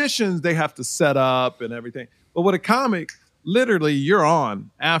 with musicians, they have to set up and everything. But with a comic, literally you're on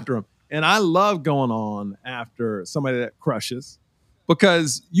after them. And I love going on after somebody that crushes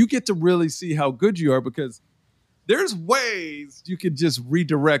because you get to really see how good you are because there's ways you could just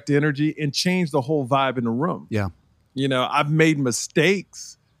redirect energy and change the whole vibe in the room. Yeah. You know, I've made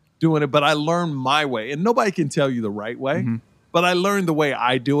mistakes doing it, but I learned my way. And nobody can tell you the right way, but I learned the way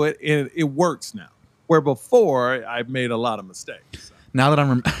I do it, and it works now. Where before, I've made a lot of mistakes. Now that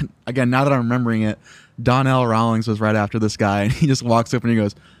I'm now that I'm remembering it, Donnell Rawlings was right after this guy, and he just walks up and he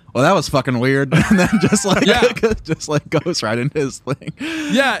goes, "Well, that was fucking weird," and then just like goes right into his thing.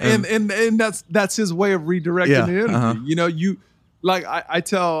 Yeah, and that's his way of redirecting the energy. You know, you like I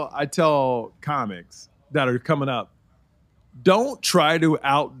tell comics that are coming up, don't try to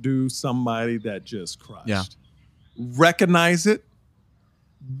outdo somebody that just crushed. Yeah. Recognize it,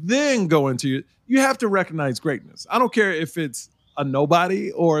 then go into it. You have to recognize greatness. I don't care if it's a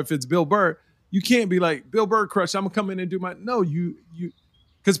nobody or if it's Bill Burr. You can't be like, Bill Burr crushed, I'm gonna come in and do my no, you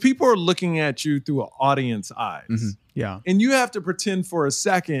because people are looking at you through an audience eyes. Yeah. And you have to pretend for a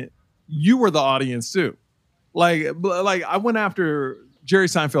second you were the audience too. Like I went after Jerry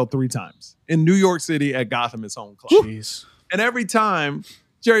Seinfeld 3 times in New York City at Gotham, his home club. Jeez. And every time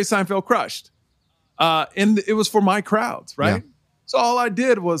Jerry Seinfeld crushed. And it was for my crowds, right? Yeah. So all I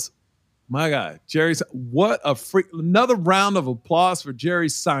did was, my God, what a freak. Another round of applause for Jerry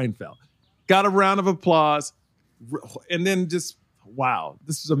Seinfeld. Got a round of applause. And then just, wow,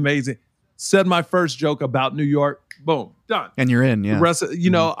 this is amazing. Said my first joke about New York. Boom, done. And you're in, yeah. The rest of,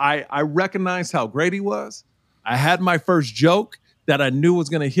 I recognized how great he was. I had my first joke that I knew was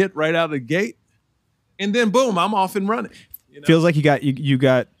going to hit right out of the gate. And then boom, I'm off and running. You know? Feels like you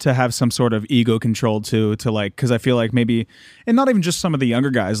got to have some sort of ego control to like, because I feel like maybe, and not even just some of the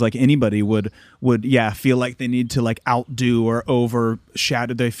younger guys, like anybody would feel like they need to like outdo or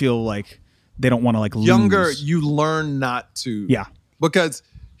overshadow. They feel like they don't want to like lose. Younger, you learn not to. Yeah. Because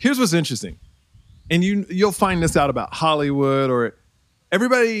here's what's interesting, and you'll find this out about Hollywood or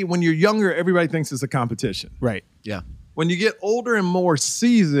everybody. When you're younger, everybody thinks it's a competition. Right. Yeah. When you get older and more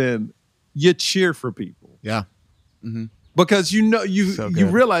seasoned, you cheer for people. Yeah. Because you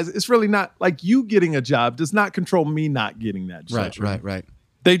good. realize it's really not like you getting a job does not control me not getting that job. Right.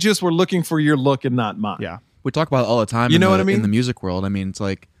 They just were looking for your look and not mine. Yeah. We talk about it all the time. You know what I mean? In the music world, I mean, it's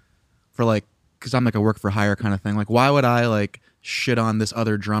like because I'm like a work for hire kind of thing. Like, why would I like shit on this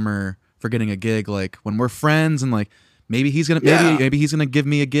other drummer for getting a gig? Like when we're friends and like maybe he's gonna maybe he's gonna give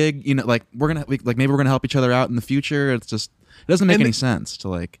me a gig. You know, like maybe we're gonna help each other out in the future. It's just it doesn't make any sense to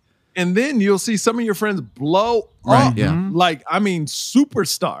like. And then you'll see some of your friends blow Right, up. yeah. Like, I mean,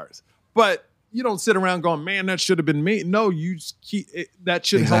 superstars. But you don't sit around going, man, that should have been me. No, you just keep that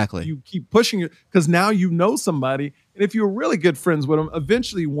should help you keep pushing it because now you know somebody. And if you're really good friends with them,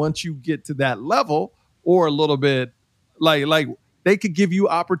 eventually once you get to that level or a little bit like they could give you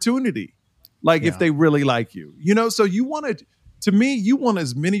opportunity. Like if they really like you. You know, so you want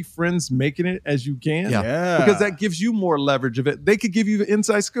as many friends making it as you can. Yeah. Because that gives you more leverage of it. They could give you the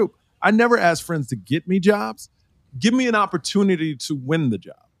inside scoop. I never ask friends to get me jobs. Give me an opportunity to win the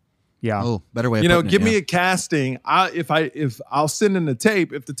job. Yeah. Oh, better way. You of know, putting give it, me yeah. a casting. If I'll send in the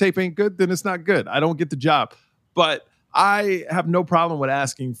tape. If the tape ain't good, then it's not good. I don't get the job. But I have no problem with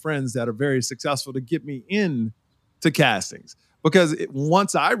asking friends that are very successful to get me in to castings. Because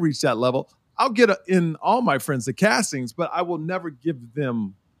once I reach that level, I'll get in all my friends to castings, but I will never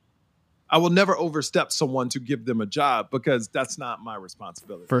overstep someone to give them a job because that's not my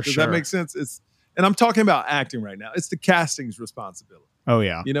responsibility. Does that make sense? And I'm talking about acting right now. It's the casting's responsibility. Oh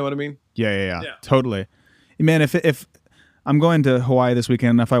yeah. You know what I mean? Yeah. Totally. Man, if I'm going to Hawaii this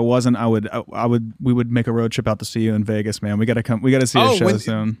weekend, if I wasn't, we would make a road trip out to see you in Vegas, man. We got to see a show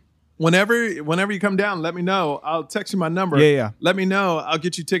soon. Whenever you come down, let me know. I'll text you my number. Yeah. Let me know. I'll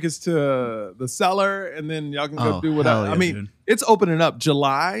get you tickets to the Cellar, and then y'all can go do whatever. Yeah, I mean, dude. it's opening up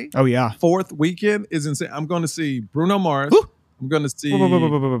July. Oh yeah. 4th weekend is insane. I'm going to see Bruno Mars. I'm going to see.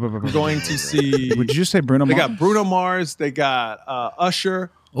 I'm going to see. Would you just say Bruno They Mars? got Bruno Mars. They got Usher.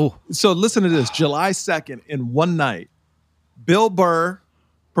 Oh, So listen to this. July 2nd in one night, Bill Burr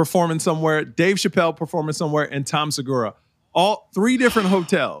performing somewhere, Dave Chappelle performing somewhere, and Tom Segura. All 3 different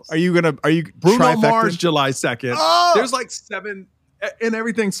hotels. Are you Bruno trifecta? Mars, July 2nd. Oh! There's like 7, and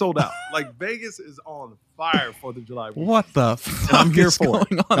everything's sold out. Like Vegas is on fire for the July weekend. what the fuck I'm here is for it.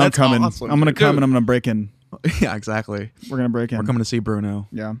 going on? I'm That's coming. awesome. I'm gonna come Dude. and I'm gonna break in. Yeah, exactly. We're gonna break in. We're coming to see Bruno.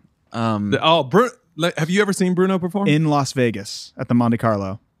 Yeah. Have you ever seen Bruno perform? In Las Vegas at the Monte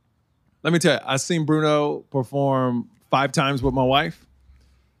Carlo. Let me tell you, I've seen Bruno perform 5 times with my wife,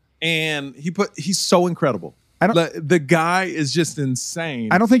 and he's so incredible. The guy is just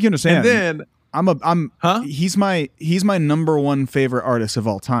insane. I don't think you understand. And then he's my number one favorite artist of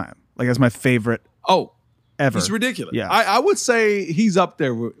all time. Like that's my favorite oh, ever. It's ridiculous. Yeah. I would say he's up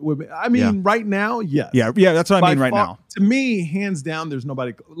there with me. I mean, Yeah. right now, yes. Yeah, that's what I mean right now. To me, hands down, there's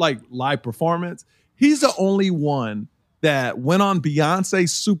nobody like live performance. He's the only one that went on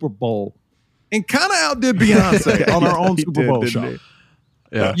Beyonce's Super Bowl and kind of outdid Beyonce on her own He Super did, Bowl didn't show. he?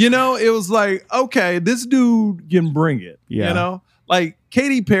 Yeah. You know, it was like, okay, this dude can bring it. Yeah. You know, like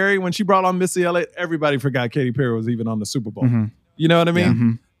Katy Perry, when she brought on Missy Elliott, everybody forgot Katy Perry was even on the Super Bowl. Mhm. You know what I mean? Yeah.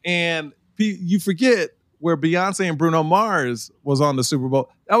 Mhm. And you forget where Beyonce and Bruno Mars was on the Super Bowl.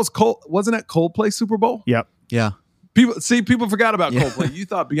 That was wasn't that Coldplay Super Bowl? Yep. Yeah. People forgot about Yeah. Coldplay. You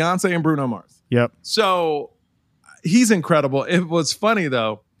thought Beyonce and Bruno Mars. Yep. So he's incredible. It was funny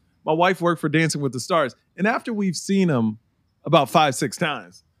though. My wife worked for Dancing with the Stars, and after we've seen him about 5-6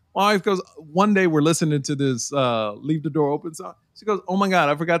 times, my wife goes, one day we're listening to this Leave the Door Open song. She goes, oh my God,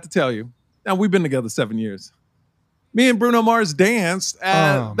 I forgot to tell you. Now we've been together 7 years. Me and Bruno Mars danced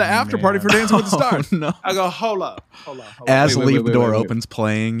at the after party for Dancing with the Stars. No. I go, hold up. As Wait, Leave wait, the Door wait. Opens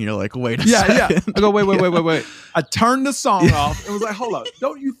playing, you're like, wait a Yeah, second. yeah. I go, wait. I turned the song off and was like, hold up.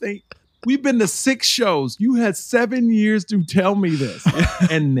 Don't you think we've been to 6 shows? You had 7 years to tell me this.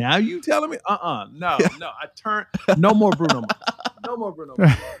 And now you telling me? No. I turned, no more Bruno Mars. No more Bruno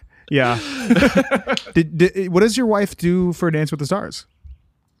Mars. Yeah. What does your wife do for Dance with the Stars?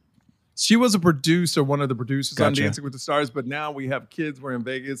 She was a producer, one of the producers on Gotcha. Dancing with the Stars, but now we have kids. We're in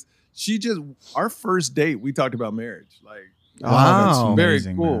Vegas. Our first date, we talked about marriage. Like, Wow. that's very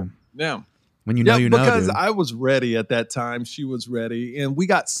amazing, cool. man. Yeah. When you know, you know, because dude. I was ready at that time. She was ready. And we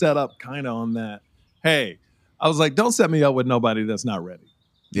got set up kind of on that. Hey, I was like, don't set me up with nobody that's not ready.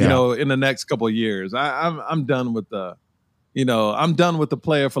 Yeah. You know, in the next couple of years. I'm done with the, I'm done with the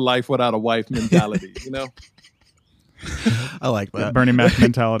player for life without a wife mentality, you know? I like that. Bernie Mac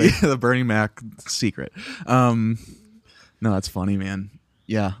mentality. Yeah, the Bernie Mac secret. No, that's funny, man.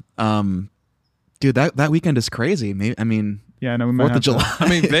 Yeah. Dude, that weekend is crazy. Maybe, I mean, Yeah, no, we might 4th of have to- July. I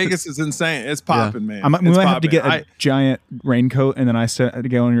mean, Vegas is insane. It's popping, man. we It's might have to popping. get a giant raincoat and then I sit to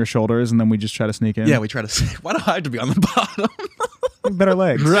go on your shoulders and then we just try to sneak in. Yeah, we try to say, why do I have to be on the bottom? Better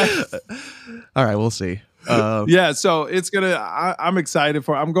legs. All right, we'll see. Yeah, so it's I'm excited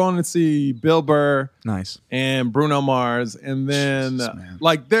I'm going to see Bill Burr Nice. and Bruno Mars, and then Jesus,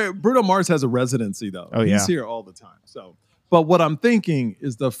 man. Bruno Mars has a residency though. Oh, yeah. He's here all the time. So, but what I'm thinking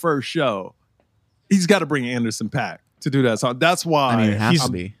is the first show, he's got to bring Anderson .Paak to do that song. That's why I mean, it has He's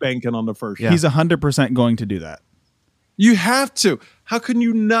to be. banking on the first Yeah. show. He's 100% going to do that. You have to. How can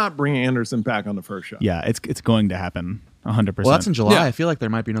you not bring Anderson .Paak on the first show? Yeah, it's going to happen 100%. Well, that's in July. Yeah. I feel like there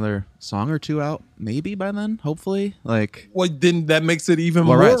might be another song or two out, maybe by then. Hopefully, like. Well, then that makes it even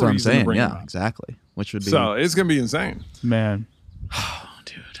Well, more right. That's what I'm reason to saying. bring him Yeah, out. exactly. Which would be. So it's gonna be insane. Man. oh,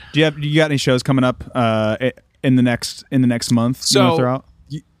 dude. Do you got any shows coming up in the next month? So- you wanna throw out?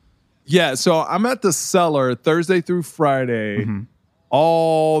 Yeah, so I'm at the Cellar Thursday through Friday Mm-hmm.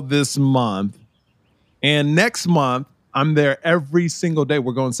 all this month. And next month, I'm there every single day.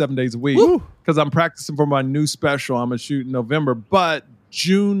 We're going 7 days a week because I'm practicing for my new special I'm going to shoot in November. But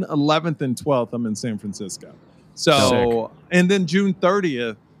June 11th and 12th, I'm in San Francisco. So, and then June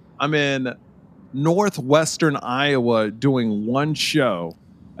 30th, I'm in northwestern Iowa doing one show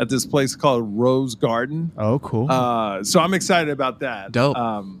at this place called Rose Garden. Oh, cool. So I'm excited about that. Dope.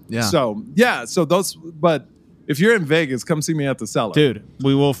 Yeah. So those, but if you're in Vegas, come see me at the Cellar. Dude,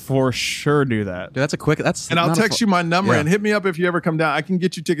 we will for sure do that. Dude, that's a quick. That's. And I'll not a text fu- you my number Yeah. and hit me up if you ever come down. I can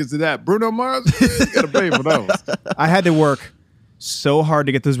get you tickets to that. Bruno Mars, you gotta pay for those. I had to work so hard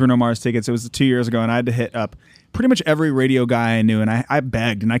to get those Bruno Mars tickets. It was 2 years ago, and I had to hit up pretty much every radio guy I knew, and I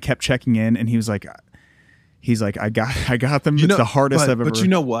begged, and I kept checking in, and he was like, I got them. It's the hardest I've ever. But you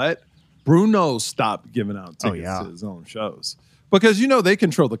know what? Bruno stopped giving out tickets yeah. to his own shows because they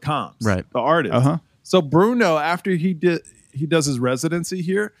control the comps, Right. The artist. Uh-huh. So Bruno, after he does his residency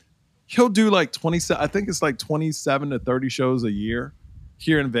here, he'll do like 27. I think it's like 27 to 30 shows a year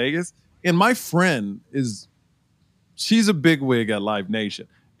here in Vegas. And my friend she's a big wig at Live Nation,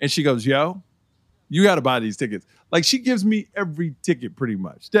 and she goes, "Yo, you got to buy these tickets." Like she gives me every ticket pretty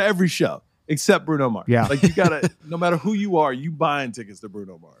much to every show except Bruno Mars. Yeah. Like you gotta, no matter who you are, you buying tickets to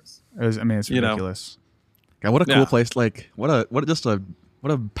Bruno Mars. It's You know. ridiculous. God, what a cool Yeah. place! Like, what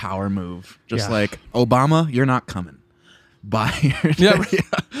a power move! Just Yeah. like Obama, you're not coming. Buy your Yeah,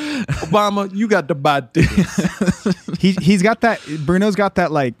 Obama, you got to buy tickets. He's got that. Bruno's got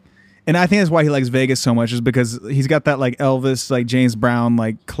that like, and I think that's why he likes Vegas so much is because he's got that like Elvis, like James Brown,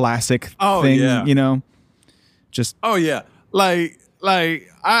 like classic Oh, thing. yeah. You know, just Oh yeah, like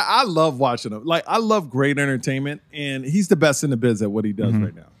I love watching him. Like I love great entertainment, and he's the best in the biz at what he does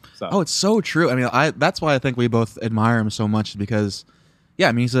right now. So Oh, it's so true. I mean, that's why I think we both admire him so much because Yeah,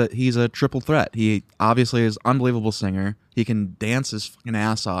 I mean he's a triple threat. He obviously is an unbelievable singer. He can dance his fucking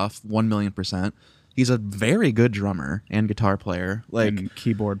ass off 1,000,000%. He's a very good drummer and guitar player, like And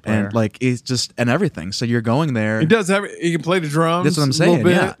keyboard player. and like he's just and everything. So you're going there. He does he can play the drums. That's what I'm a saying, little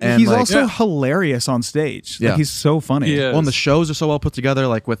bit. yeah. And he's like- also Yeah. hilarious on stage. Yeah. Like, he's so funny. He is. Well, and the shows are so well put together,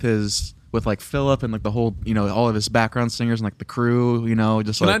 like with like Philip and like the whole, all of his background singers and like the crew,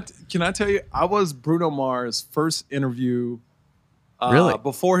 just Can I tell you? I was Bruno Mars' first interview. Really?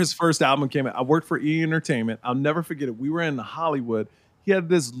 Before his first album came out, I worked for E Entertainment. I'll never forget it. We were in Hollywood. He had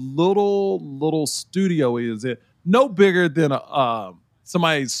this little studio. He was in, no bigger than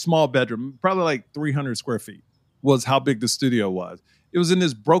somebody's small bedroom, probably like 300 square feet was how big the studio was. It was in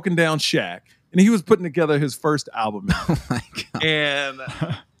this broken down shack, and he was putting together his first album. oh my god, And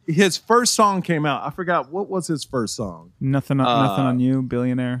his first song came out. I forgot what was his first song. Nothing on you,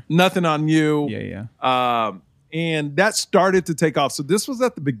 billionaire. Nothing on You. Yeah. And that started to take off. So this was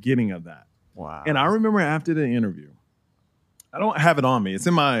at the beginning of that. Wow. And I remember after the interview, I don't have it on me. It's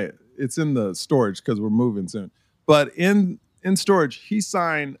in the storage because we're moving soon. But in storage, he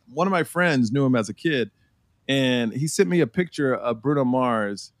signed, one of my friends knew him as a kid, and he sent me a picture of Bruno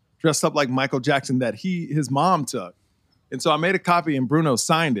Mars dressed up like Michael Jackson that his mom took. And so I made a copy and Bruno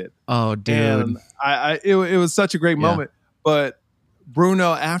signed it. oh dude, And it was such a great moment. But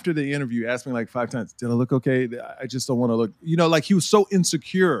Bruno, after the interview, asked me like 5 times, did I look okay? I just don't want to look, like he was so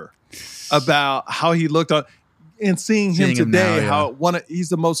insecure about how he looked on, and seeing him today, now, he's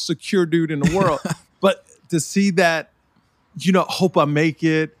the most secure dude in the world. But to see that, hope I make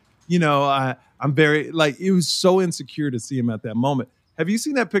it, I'm very, like, it was so insecure to see him at that moment. Have you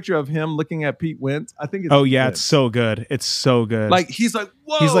seen that picture of him looking at Pete Wentz? I think it's Oh Pete yeah, Wentz. it's so good. It's so good. Like, he's like,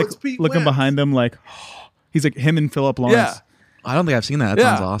 whoa, he's like it's Pete looking Wentz. behind him, like he's like him and Philip Lawrence. Yeah. I don't think I've seen that. That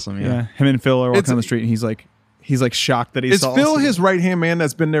Yeah. sounds awesome. Yeah. Him and Phil are walking It's- on the street, and he's like shocked that he Is saw Phil us. his right-hand man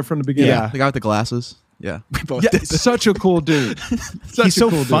that's been there from the beginning? Yeah. The guy with the glasses. Yeah, we both Yeah, did. such a cool dude. Such He's a so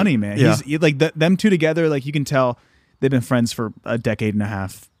cool funny, dude. man. Yeah. He's like them two together. Like you can tell they've been friends for a decade and a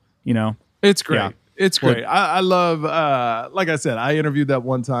half. It's great. Yeah. It's great. I love, like I said, I interviewed that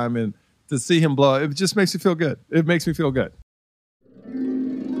one time, and to see him blow, it just makes me feel good. It makes me feel good.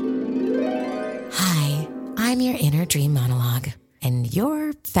 Hi, I'm your inner dream monologue, and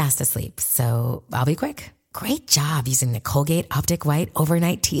you're fast asleep, so I'll be quick. Great job using the Colgate Optic White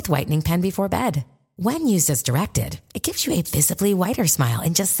Overnight Teeth Whitening Pen before bed. When used as directed, it gives you a visibly whiter smile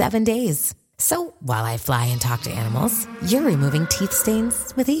in just 7 days. So while I fly and talk to animals, you're removing teeth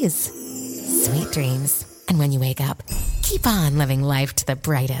stains with ease. Sweet dreams. And when you wake up, keep on living life to the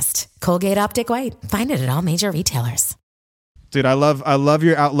brightest. Colgate Optic White. Find it at all major retailers. Dude, I love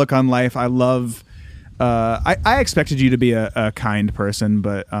your outlook on life. I love. I expected you to be a kind person,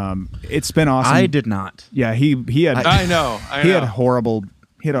 but it's been awesome. I did not. Yeah, he had. I know. he had horrible.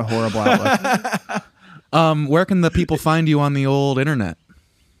 He had a horrible outlook. Where can the people find you on the old internet?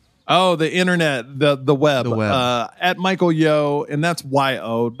 Oh, the internet, the web. The web. At Michael Yo, and that's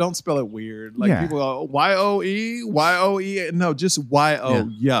Y-O. Don't spell it weird. Like Yeah. people go, Y-O-E, Y-O-E. No, just Y-O,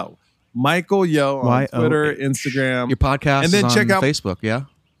 Yo. Michael Yo on Y-O-H. Twitter, Instagram. Your podcast And then is check on out- Facebook. Yeah,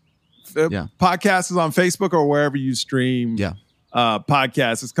 yeah. Podcast is on Facebook or wherever you stream yeah.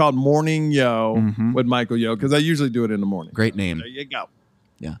 podcasts. It's called Morning Yo Mhm. with Michael Yo, because I usually do it in the morning. Great name. There you go.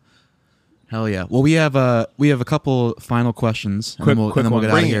 Yeah. Hell yeah. Well, we have a couple final questions, and Quick then we'll one. get out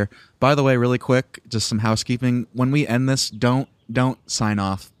of Bring it. here. By the way, really quick, just some housekeeping. When we end this, don't sign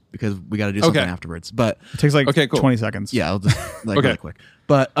off because we got to do something Okay. afterwards. But It takes like Okay, cool. 20 seconds. yeah, I'll just like Okay. really quick.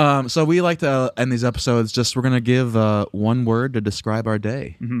 But so we like to end these episodes. Just we're gonna give one word to describe our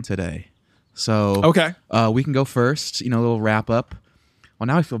day today. So Okay. we can go first. A little wrap up. Well,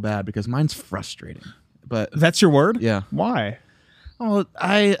 now I feel bad because mine's frustrating. But That's your word? Yeah. Why? well,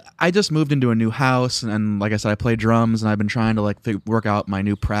 I just moved into a new house, and like I said, I play drums, and I've been trying to work out my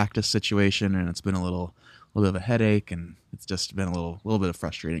new practice situation, and it's been a little bit of a headache, and it's just been a little bit of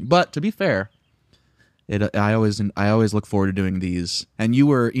frustrating. But to be fair, I always look forward to doing these. And you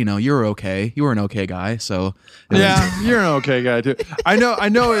were okay. You were an okay guy, so it was- Yeah, you're an okay guy too. I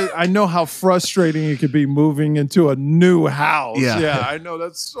know how frustrating it could be moving into a new house. Yeah. Yeah, I know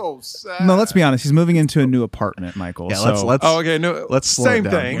that's so sad. No, let's be honest. He's moving into a new apartment, Michael. yeah. so Let's Oh, okay. No, let's slow it same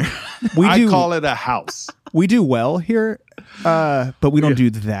down thing. here. we I do call it a house. we do well here, but we don't do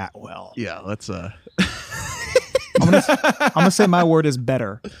that well. Yeah, let's I'm gonna say my word is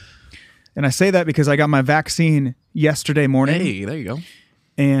better, and I say that because I got my vaccine yesterday morning, Hey, there you go.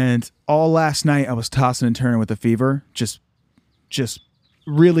 and all last night I was tossing and turning with a fever, just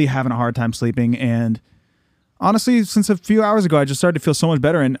really having a hard time sleeping. And honestly, since a few hours ago, I just started to feel so much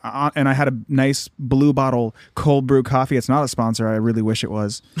better, and I had a nice Blue Bottle cold brew coffee. It's not a sponsor. I really wish it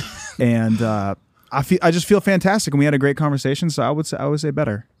was, and I just feel fantastic, and we had a great conversation. So I would say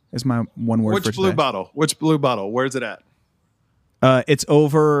better is my one word. Which Blue Bottle? Which Blue Bottle? Where's it at?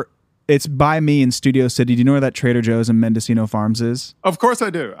 It's by me in Studio City. Do you know where that Trader Joe's in Mendocino Farms is? Of course I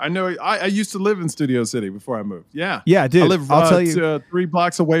do. I know. I used to live in Studio City before I moved. Yeah. Yeah, dude. I live I'll tell you, 3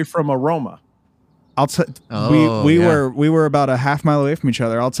 blocks away from Aroma. We were about a half mile away from each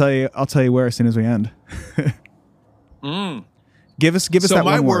other. I'll tell you where as soon as we end. Give us So that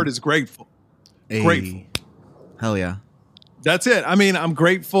my one word is grateful. Hey. Grateful. Hell yeah. That's it. I mean, I'm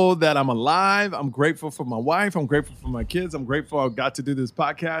grateful that I'm alive. I'm grateful for my wife. I'm grateful for my kids. I'm grateful I got to do this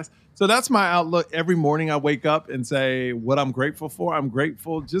podcast. So that's my outlook. Every morning I wake up and say what I'm grateful for. I'm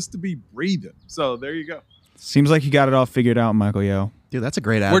grateful just to be breathing. So there you go. Seems like you got it all figured out, Michael Yo. Dude, that's a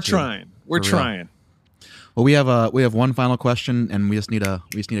great attitude. We're trying. We're For real. trying. Well, we have one final question, and we just need a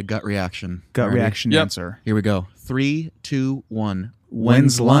gut reaction. Gut Ready? reaction Yep. answer. Here we go. 3, 2, 1.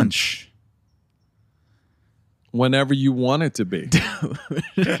 When's lunch? Whenever you want it to be.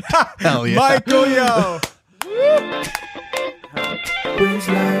 Hell yeah. Michael Yo. When's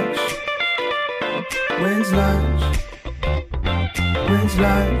lunch? When's lunch? When's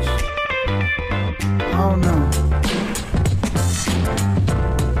lunch? I don't know.